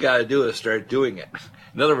 All you got to do is start doing it.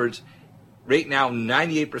 In other words, right now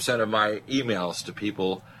 98% of my emails to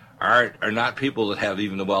people are not people that have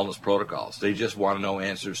even the wellness protocols. They just want to know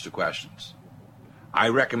answers to questions. I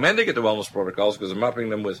recommend they get the wellness protocols because I'm upping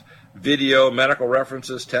them with video, medical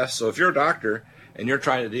references, tests. So if you're a doctor and you're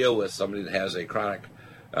trying to deal with somebody that has a chronic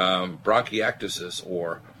bronchiectasis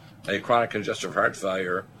or a chronic congestive heart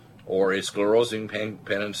failure or a sclerosing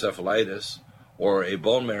panencephalitis or a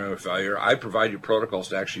bone marrow failure, I provide you protocols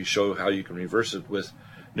to actually show how you can reverse it with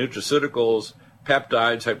nutraceuticals,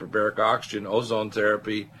 peptides, hyperbaric oxygen, ozone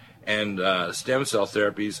therapy, and stem cell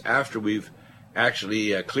therapies after we've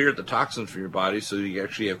actually cleared the toxins from your body so you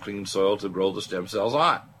actually have clean soil to grow the stem cells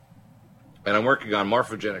on. And I'm working on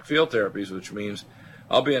morphogenic field therapies, which means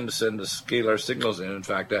I'll be able to send the scalar signals in. In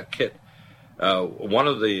fact, that kit, one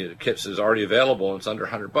of the kits is already available, and it's under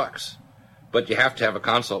 $100. But you have to have a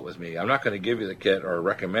consult with me. I'm not going to give you the kit or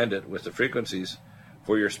recommend it with the frequencies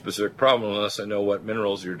for your specific problem unless I know what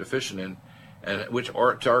minerals you're deficient in and which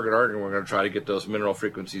target organ we're going to try to get those mineral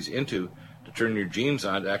frequencies into to turn your genes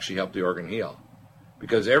on to actually help the organ heal.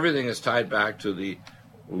 Because everything is tied back to the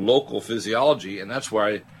local physiology, and that's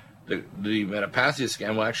why the metapathia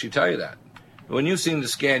scan will actually tell you that. When you've seen the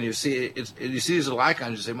scan, you see these little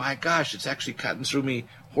icons, you say, my gosh, it's actually cutting through me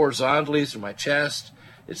horizontally, through my chest,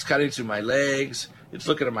 it's cutting through my legs, it's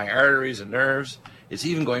looking at my arteries and nerves, it's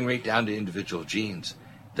even going right down to individual genes.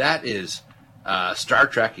 That is Star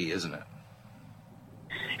Trek-y, isn't it?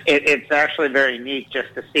 It's actually very neat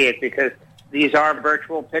just to see it because these are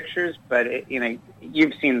virtual pictures, but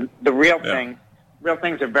you've seen the real thing. Real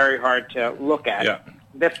things are very hard to look at. Yeah.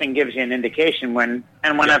 This thing gives you an indication when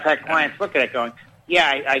I've had clients look at it going,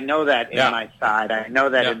 I know that in my side, I know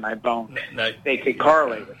that in my bone. They could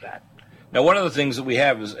correlate with that. Now, one of the things that we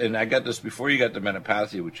have is, and I got this before you got the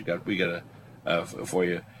metapathia, which we got for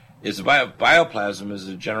you, is the bioplasm is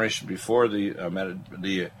a generation before the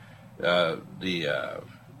metapathia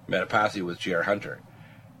with G.R. Hunter.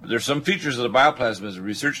 But there's some features of the bioplasm as a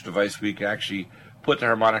research device we can actually put the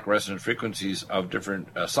harmonic resonant frequencies of different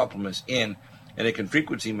supplements in, and it can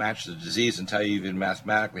frequency match the disease and tell you even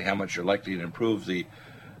mathematically how much you're likely to improve the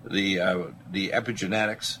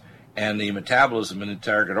epigenetics and the metabolism in the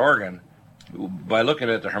target organ by looking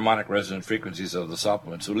at the harmonic resonant frequencies of the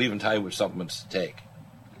supplements. So it'll even tell you which supplements to take.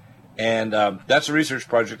 And that's a research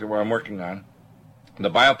project that I'm working on. The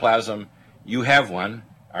bioplasm, you have one.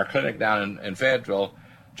 Our clinic down in Fayetteville,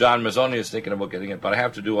 John Mazzoni is thinking about getting it, but I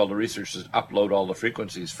have to do all the research to upload all the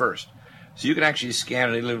frequencies first. So you can actually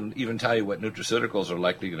scan and even tell you what nutraceuticals are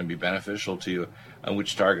likely going to be beneficial to you on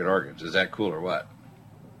which target organs. Is that cool or what?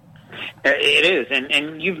 It is,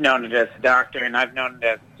 and you've known it as a doctor, and I've known it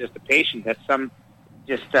as just a patient, that some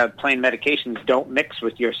just plain medications don't mix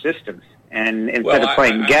with your systems. And instead of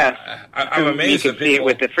playing guess, I'm amazed you can see it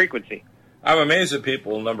with the frequency. I'm amazed that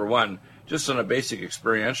people, number one, just on a basic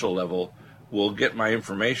experiential level, will get my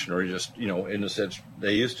information, or just, in a sense,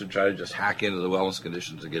 they used to try to just hack into the wellness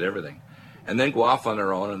conditions and get everything, and then go off on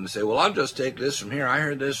their own and say, well, I'll just take this from here. I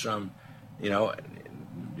heard this from,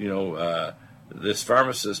 this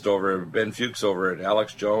pharmacist over, Ben Fuchs over at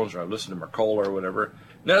Alex Jones, or I listened to Mercola or whatever.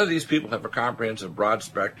 None of these people have a comprehensive,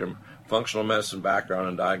 broad-spectrum functional medicine background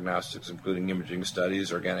in diagnostics, including imaging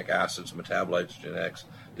studies, organic acids, metabolites, genetics.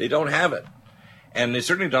 They don't have it. And they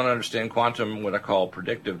certainly don't understand quantum, what I call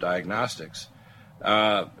predictive diagnostics,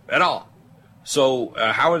 at all. So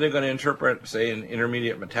how are they going to interpret, say, an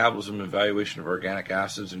intermediate metabolism evaluation of organic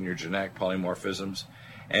acids and your genetic polymorphisms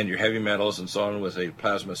and your heavy metals and so on with a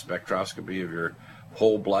plasma spectroscopy of your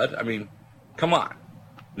whole blood? I mean, come on.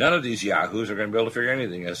 None of these yahoos are going to be able to figure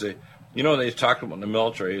anything. As they talked about in the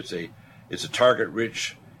military, it's a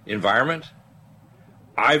target-rich environment.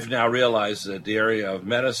 I've now realized that the area of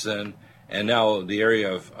medicine and now the area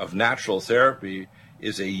of natural therapy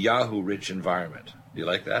is a Yahoo-rich environment. Do you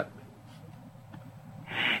like that?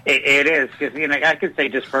 It is, because I could say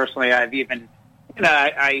just personally, I've even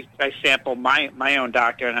I sample my own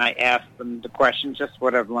doctor and I ask them the questions, just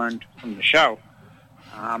what I've learned from the show.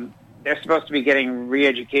 They're supposed to be getting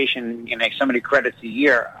re-education, so many credits a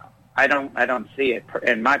year. I don't see it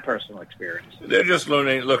in my personal experience. They're just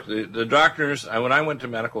learning. Look, the doctors. When I went to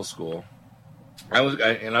medical school,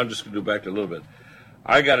 and I'm just going to go back to a little bit.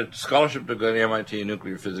 I got a scholarship to go to MIT in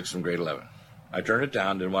nuclear physics from grade 11. I turned it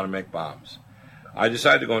down. Didn't want to make bombs. I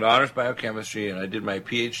decided to go into honors biochemistry, and I did my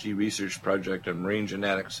PhD research project on marine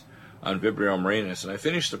genetics on Vibrio marinus, and I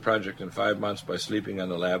finished the project in 5 months by sleeping on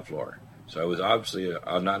the lab floor. So I was obviously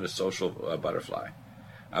not a social butterfly.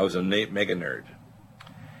 I was a mega nerd.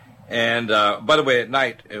 And by the way, at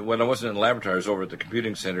night, when I wasn't in the laboratory, I was over at the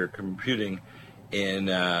computing center computing and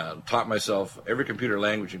taught myself every computer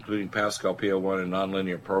language, including Pascal, PL1, and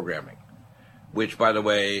nonlinear programming, which, by the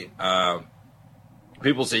way,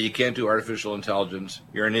 people say you can't do artificial intelligence.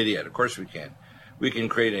 You're an idiot. Of course we can. We can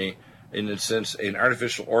create in a sense, an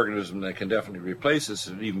artificial organism that can definitely replace us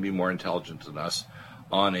and even be more intelligent than us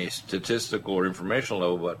on a statistical or informational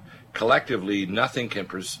level, but collectively nothing can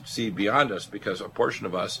proceed beyond us because a portion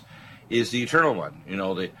of us is the eternal one.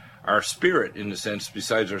 Our spirit, in a sense,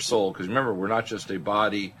 besides our soul, because remember, we're not just a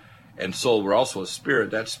body and soul, we're also a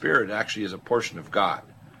spirit. That spirit actually is a portion of God.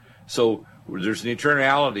 So there's an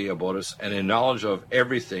eternality about us and a knowledge of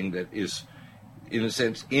everything that is, in a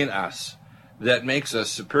sense, in us that makes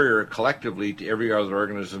us superior collectively to every other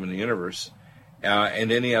organism in the universe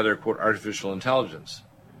and any other, quote, artificial intelligence.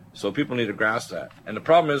 So people need to grasp that. And the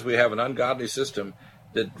problem is we have an ungodly system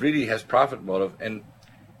that really has profit motive. And,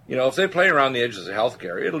 if they play around the edges of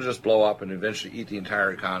healthcare, it'll just blow up and eventually eat the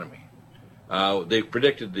entire economy. They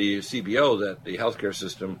predicted, the CBO, that the healthcare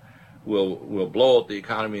system will blow out the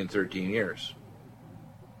economy in 13 years.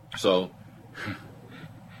 So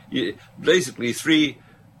basically 3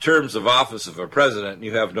 terms of office of a president,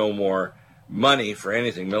 you have no more money for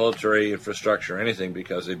anything, military infrastructure, anything,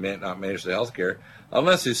 because they may not manage the health care,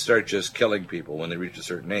 unless they start just killing people when they reach a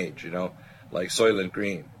certain age, like Soylent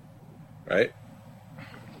Green, right?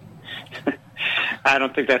 I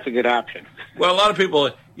don't think that's a good option. Well, a lot of people,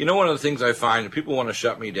 one of the things I find, people want to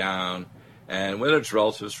shut me down, and whether it's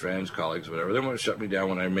relatives, friends, colleagues, whatever, they want to shut me down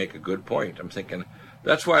when I make a good point. I'm thinking,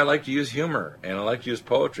 that's why I like to use humor, and I like to use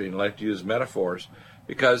poetry, and I like to use metaphors,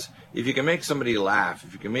 because if you can make somebody laugh,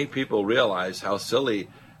 if you can make people realize how silly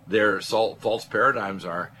their false paradigms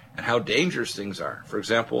are and how dangerous things are. For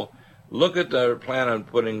example, look at the plan on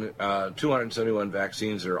putting 271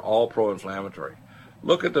 vaccines that are all pro-inflammatory.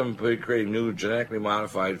 Look at them creating new genetically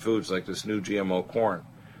modified foods like this new GMO corn.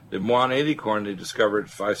 The Mon 80 corn they discovered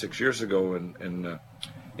 5-6 years ago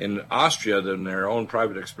in Austria in their own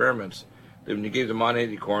private experiments. When you gave the Mon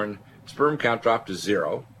 80 corn, sperm count dropped to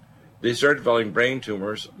 0. They started developing brain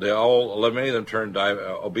tumors. Many of them turned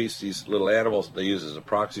obese, these little animals that they use as a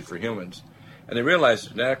proxy for humans. And they realized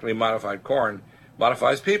genetically modified corn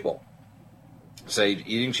modifies people. Say,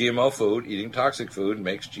 eating GMO food, eating toxic food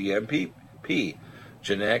makes GMP,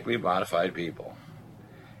 genetically modified people.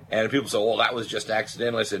 And people say, well, that was just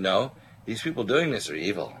accidental. I said, no, these people doing this are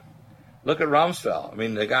evil. Look at Rumsfeld. I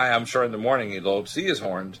mean, the guy, I'm sure in the morning, he'll see his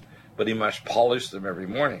horns, but he must polish them every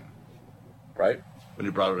morning. Right? when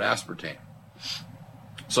you brought out aspartame.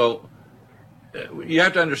 So you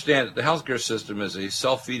have to understand that the healthcare system is a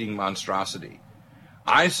self-feeding monstrosity.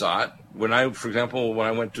 I saw it for example, when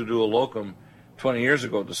I went to do a locum 20 years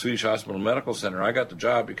ago at the Swedish Hospital Medical Center. I got the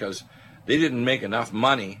job because they didn't make enough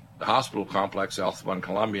money, the hospital complex, South One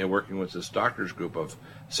Columbia, working with this doctors group of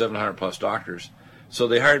 700 plus doctors. So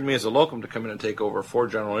they hired me as a locum to come in and take over 4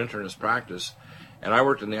 general internist practice. And I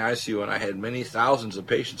worked in the ICU, and I had many thousands of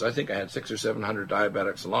patients. I think I had 600 or 700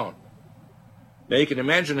 diabetics alone. Now you can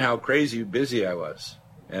imagine how crazy busy I was.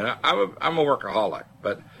 And I'm a workaholic,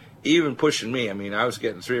 but even pushing me, I mean, I was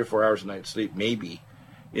getting 3 or 4 hours a night sleep, maybe,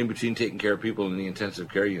 in between taking care of people in the intensive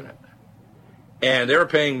care unit. And they were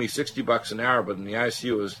paying me $60 an hour, but in the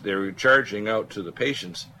ICU, they were charging out to the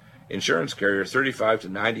patients, insurance carrier, $35,000 to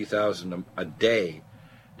 $90,000 a day,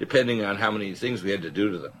 depending on how many things we had to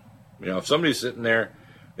do to them. You know, if somebody's sitting there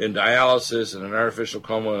in dialysis and an artificial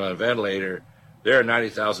coma and a ventilator, they're a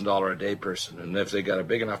 $90,000 a day person. And if they got a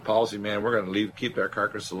big enough policy, man, we're going to keep their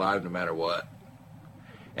carcass alive no matter what.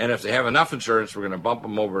 And if they have enough insurance, we're going to bump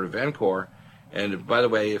them over to Vencor. And by the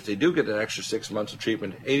way, if they do get that extra 6 months of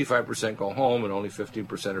treatment, 85% go home and only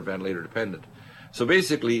 15% are ventilator dependent. So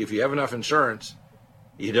basically, if you have enough insurance,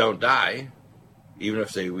 you don't die, even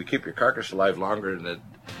if we keep your carcass alive longer and that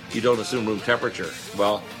you don't assume room temperature.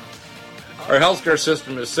 Well, our healthcare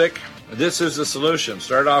system is sick. This is the solution.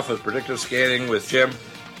 Start off with predictive scanning with Jim.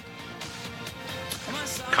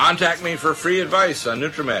 Contact me for free advice on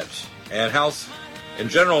NutriMeds and health in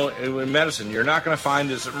general in medicine. You're not going to find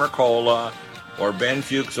this at Mercola or Ben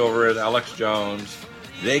Fuchs over at Alex Jones.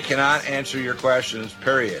 They cannot answer your questions,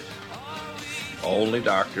 period. Only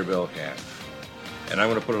Dr. Bill can. And I'm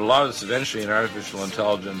going to put a lot of this eventually in artificial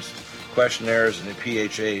intelligence questionnaires and the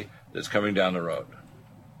PHA that's coming down the road.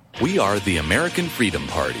 We are the American Freedom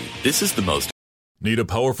Party. This is the most... Need a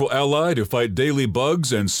powerful ally to fight daily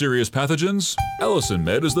bugs and serious pathogens? Allicin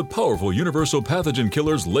Med is the powerful universal pathogen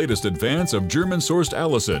killer's latest advance of German-sourced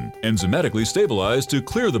allicin, enzymatically stabilized to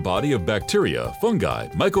clear the body of bacteria, fungi,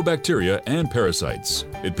 mycobacteria, and parasites.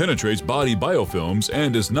 It penetrates body biofilms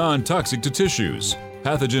and is non-toxic to tissues.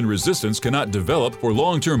 Pathogen resistance cannot develop for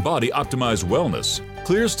long-term body-optimized wellness.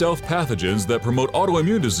 Clear stealth pathogens that promote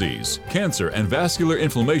autoimmune disease, cancer and vascular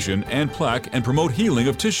inflammation and plaque and promote healing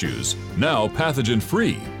of tissues. Now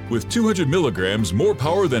pathogen-free. With 200 milligrams more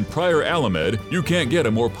power than prior Alamed, you can't get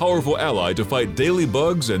a more powerful ally to fight daily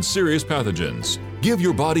bugs and serious pathogens. Give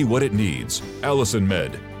your body what it needs. Allicin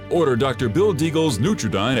Med. Order Dr. Bill Deagle's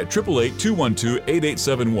Nutridyne at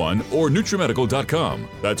 888-212-8871 or NutriMedical.com.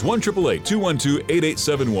 That's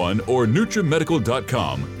 1-888-212-8871 or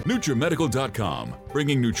NutriMedical.com. NutriMedical.com,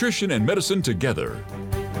 bringing nutrition and medicine together.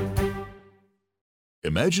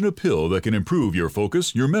 Imagine a pill that can improve your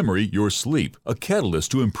focus, your memory, your sleep, a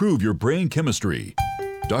catalyst to improve your brain chemistry.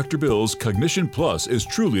 Dr. Bill's Cognition Plus is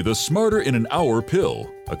truly the smarter in an hour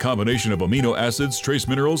pill. A combination of amino acids, trace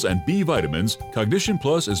minerals, and B vitamins, Cognition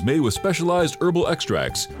Plus is made with specialized herbal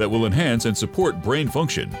extracts that will enhance and support brain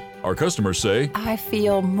function. Our customers say, I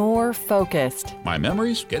feel more focused. My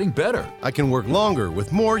memory's getting better. I can work longer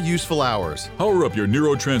with more useful hours. Power up your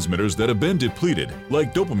neurotransmitters that have been depleted,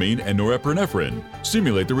 like dopamine and norepinephrine.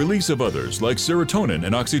 Stimulate the release of others, like serotonin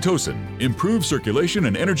and oxytocin. Improve circulation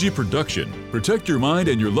and energy production. Protect your mind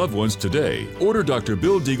and your loved ones today. Order Dr.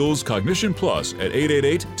 Bill Deagle's Cognition Plus at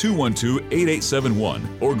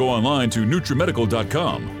 888-212-8871 or go online to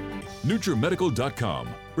NutriMedical.com. NutriMedical.com,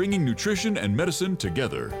 bringing nutrition and medicine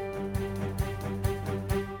together.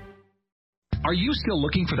 Are you still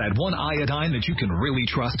looking for that one iodine that you can really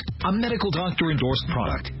trust? A medical doctor endorsed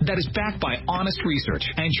product that is backed by honest research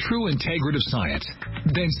and true integrative science?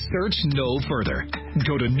 Then search no further.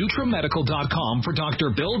 Go to NutriMedical.com for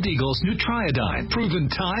Dr. Bill Deagle's Nutriodine,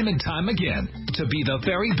 proven time and time again to be the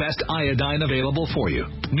very best iodine available for you.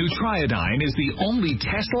 Nutriodine is the only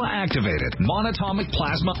Tesla-activated monatomic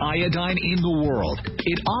plasma iodine in the world.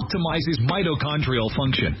 It optimizes mitochondrial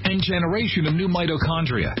function and generation of new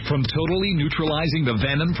mitochondria from totally neutralizing the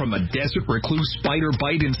venom from a desert recluse spider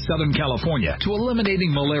bite in Southern California to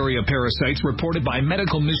eliminating malaria parasites reported by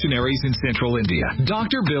medical missionaries in Central India.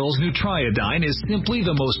 Dr. Bill's Nutriodine is simply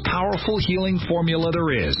the most powerful healing formula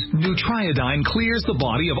there is. Nutriodine clears the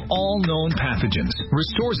body of all known pathogens,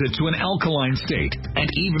 restores it to an alkaline state, and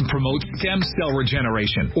even promotes stem cell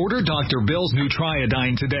regeneration. Order Dr. Bill's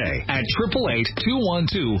Nutriodine today at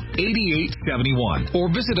 888-212-8871 or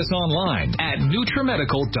visit us online at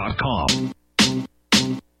NutriMedical.com.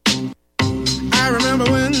 I remember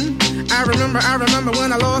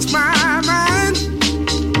when I lost my mind.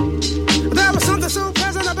 There was something so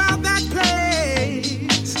pleasant about that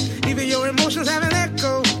place. Even your emotions have an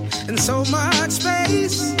echo in so much space.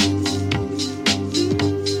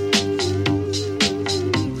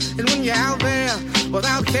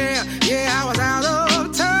 without care. Yeah, I was out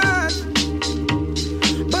of touch.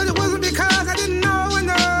 But it wasn't because I didn't know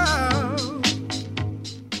enough.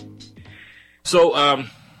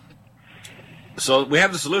 So we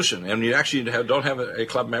have the solution, and you actually don't have a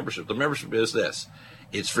club membership. The membership is this.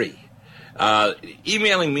 It's free.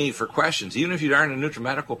 Emailing me for questions, even if you aren't a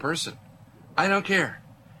NutriMedical person, I don't care.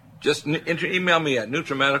 Just email me at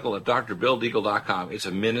NutriMedical@drbilldeagle.com. It's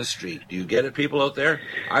a ministry. Do you get it, people out there?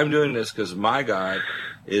 I'm doing this because my God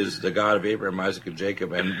is the God of Abraham, Isaac, and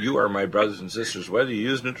Jacob, and you are my brothers and sisters. Whether you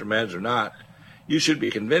use NutriMeds or not, you should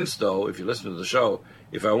be convinced, though, if you listen to the show,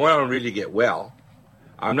 if I want to really get well,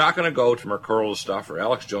 I'm not going to go to Mercural's stuff or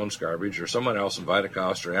Alex Jones garbage or someone else in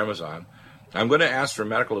VitaCost or Amazon. I'm going to ask for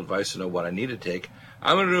medical advice to know what I need to take.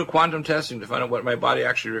 I'm going to do quantum testing to find out what my body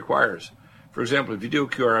actually requires. For example, if you do a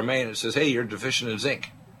QRMA and it says, hey, you're deficient in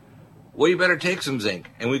zinc, well, you better take some zinc.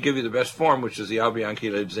 And we give you the best form, which is the Albion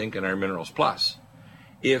Chelated Zinc and our Minerals Plus.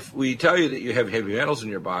 If we tell you that you have heavy metals in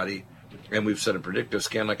your body, and we've set a predictive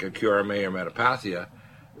scan like a QRMA or metapathia,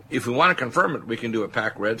 if we want to confirm it, we can do a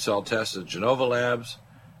PAC red cell test at Genova Labs,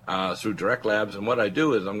 through Direct Labs. And what I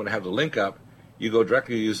do is I'm going to have the link up. You go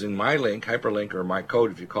directly using my link, hyperlink, or my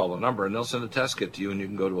code if you call the number, and they'll send a test kit to you, and you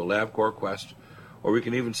can go to a LabCorp Quest, or we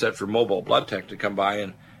can even set for mobile blood tech to come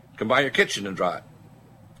by your kitchen and draw it.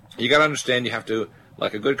 You got to understand you have to,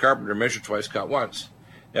 like a good carpenter, measure twice, cut once.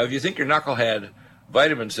 Now, if you think you're knucklehead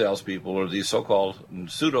vitamin salespeople or these so-called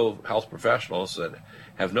pseudo-health professionals that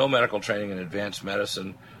have no medical training in advanced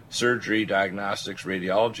medicine, surgery, diagnostics,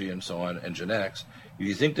 radiology, and so on, and genetics, if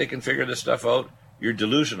you think they can figure this stuff out, you're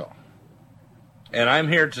delusional. And I'm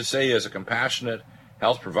here to say, as a compassionate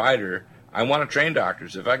health provider, I want to train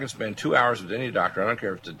doctors. If I can spend 2 hours with any doctor, I don't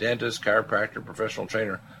care if it's a dentist, chiropractor, professional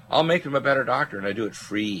trainer, I'll make them a better doctor, and I do it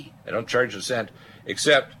free. I don't charge a cent,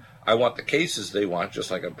 except I want the cases they want,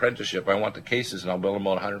 just like an apprenticeship. I want the cases, and I'll bill them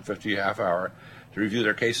about $150 a half hour to review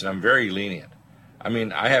their case, and I'm very lenient. I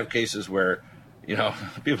mean, I have cases where,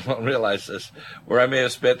 people don't realize this, where I may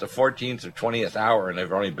have spent the 14th or 20th hour, and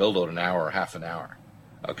they've only billed out an hour or half an hour.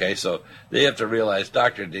 Okay, so they have to realize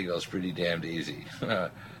Dr. Deagle is pretty damned easy.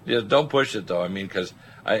 Don't push it, though. I mean, because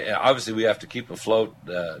obviously we have to keep afloat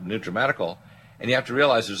NutriMedical, and you have to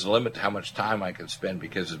realize there's a limit to how much time I can spend,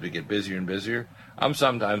 because as we get busier and busier, I'm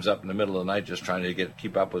sometimes up in the middle of the night just trying to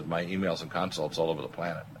keep up with my emails and consults all over the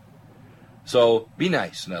planet. So be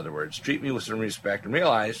nice, in other words. Treat me with some respect and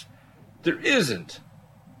realize there isn't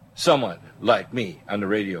someone like me on the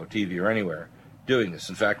radio, TV, or anywhere doing this.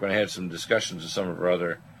 In fact, when I had some discussions with some of our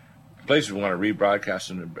other places we want to rebroadcast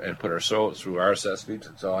and put our shows through RSS feeds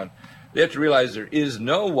and so on, they have to realize there is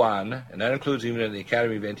no one, and that includes even in the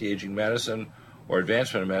Academy of Anti-Aging Medicine or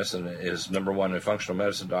Advancement of Medicine, is number one a functional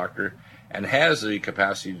medicine doctor and has the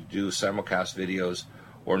capacity to do simulcast videos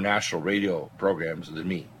or national radio programs than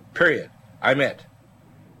me. Period. I'm it.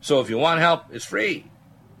 So if you want help, it's free.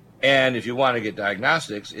 And if you want to get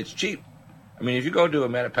diagnostics, it's cheap. I mean, if you go do a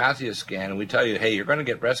metapathia scan and we tell you, hey, you're going to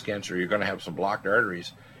get breast cancer, you're going to have some blocked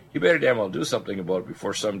arteries, you better damn well do something about it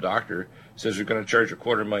before some doctor says you're going to charge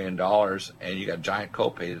 $250,000 and you got a giant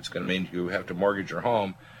copay that's going to mean you have to mortgage your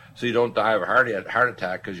home so you don't die of a heart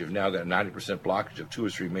attack because you've now got a 90% blockage of 2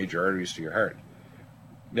 or 3 major arteries to your heart.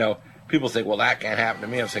 Now, people think, well, that can't happen to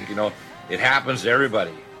me. I'm thinking, it happens to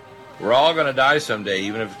everybody. We're all going to die someday,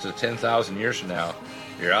 even if it's 10,000 years from now.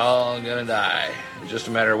 You're all going to die. It's just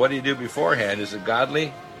a matter of what do you do beforehand. Is it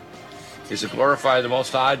godly? Is it glorify the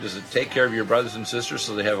Most High? Does it take care of your brothers and sisters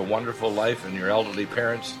so they have a wonderful life and your elderly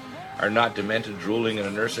parents are not demented, drooling in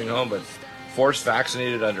a nursing home, but forced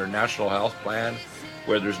vaccinated under a national health plan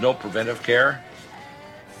where there's no preventive care?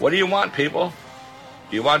 What do you want, people?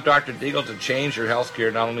 Do you want Dr. Deagle to change your health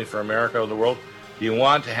care not only for America and the world? Do you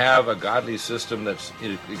want to have a godly system that's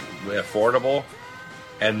affordable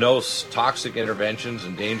and no toxic interventions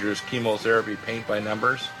and dangerous chemotherapy paint by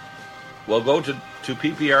numbers? Well, go to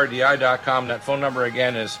pprdi.com. That phone number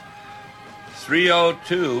again is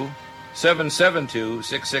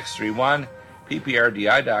 302-772-6631,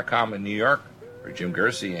 pprdi.com in New York, or Jim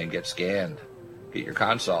Guerci, and get scanned. Get your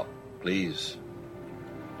consult, please.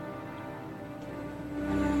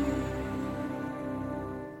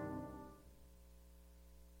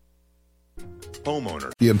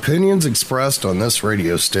 Homeowner. The opinions expressed on this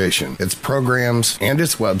radio station, its programs, and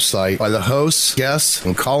its website by the hosts, guests,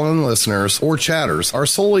 and call-in listeners or chatters are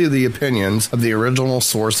solely the opinions of the original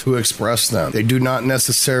source who expressed them. They do not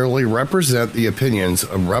necessarily represent the opinions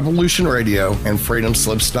of Revolution Radio and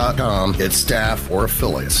FreedomSlips.com, its staff, or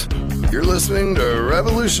affiliates. You're listening to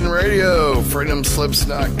Revolution Radio,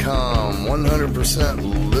 FreedomSlips.com,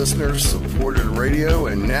 100% listener-supported radio,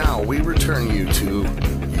 and now we return you to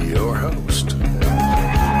your host.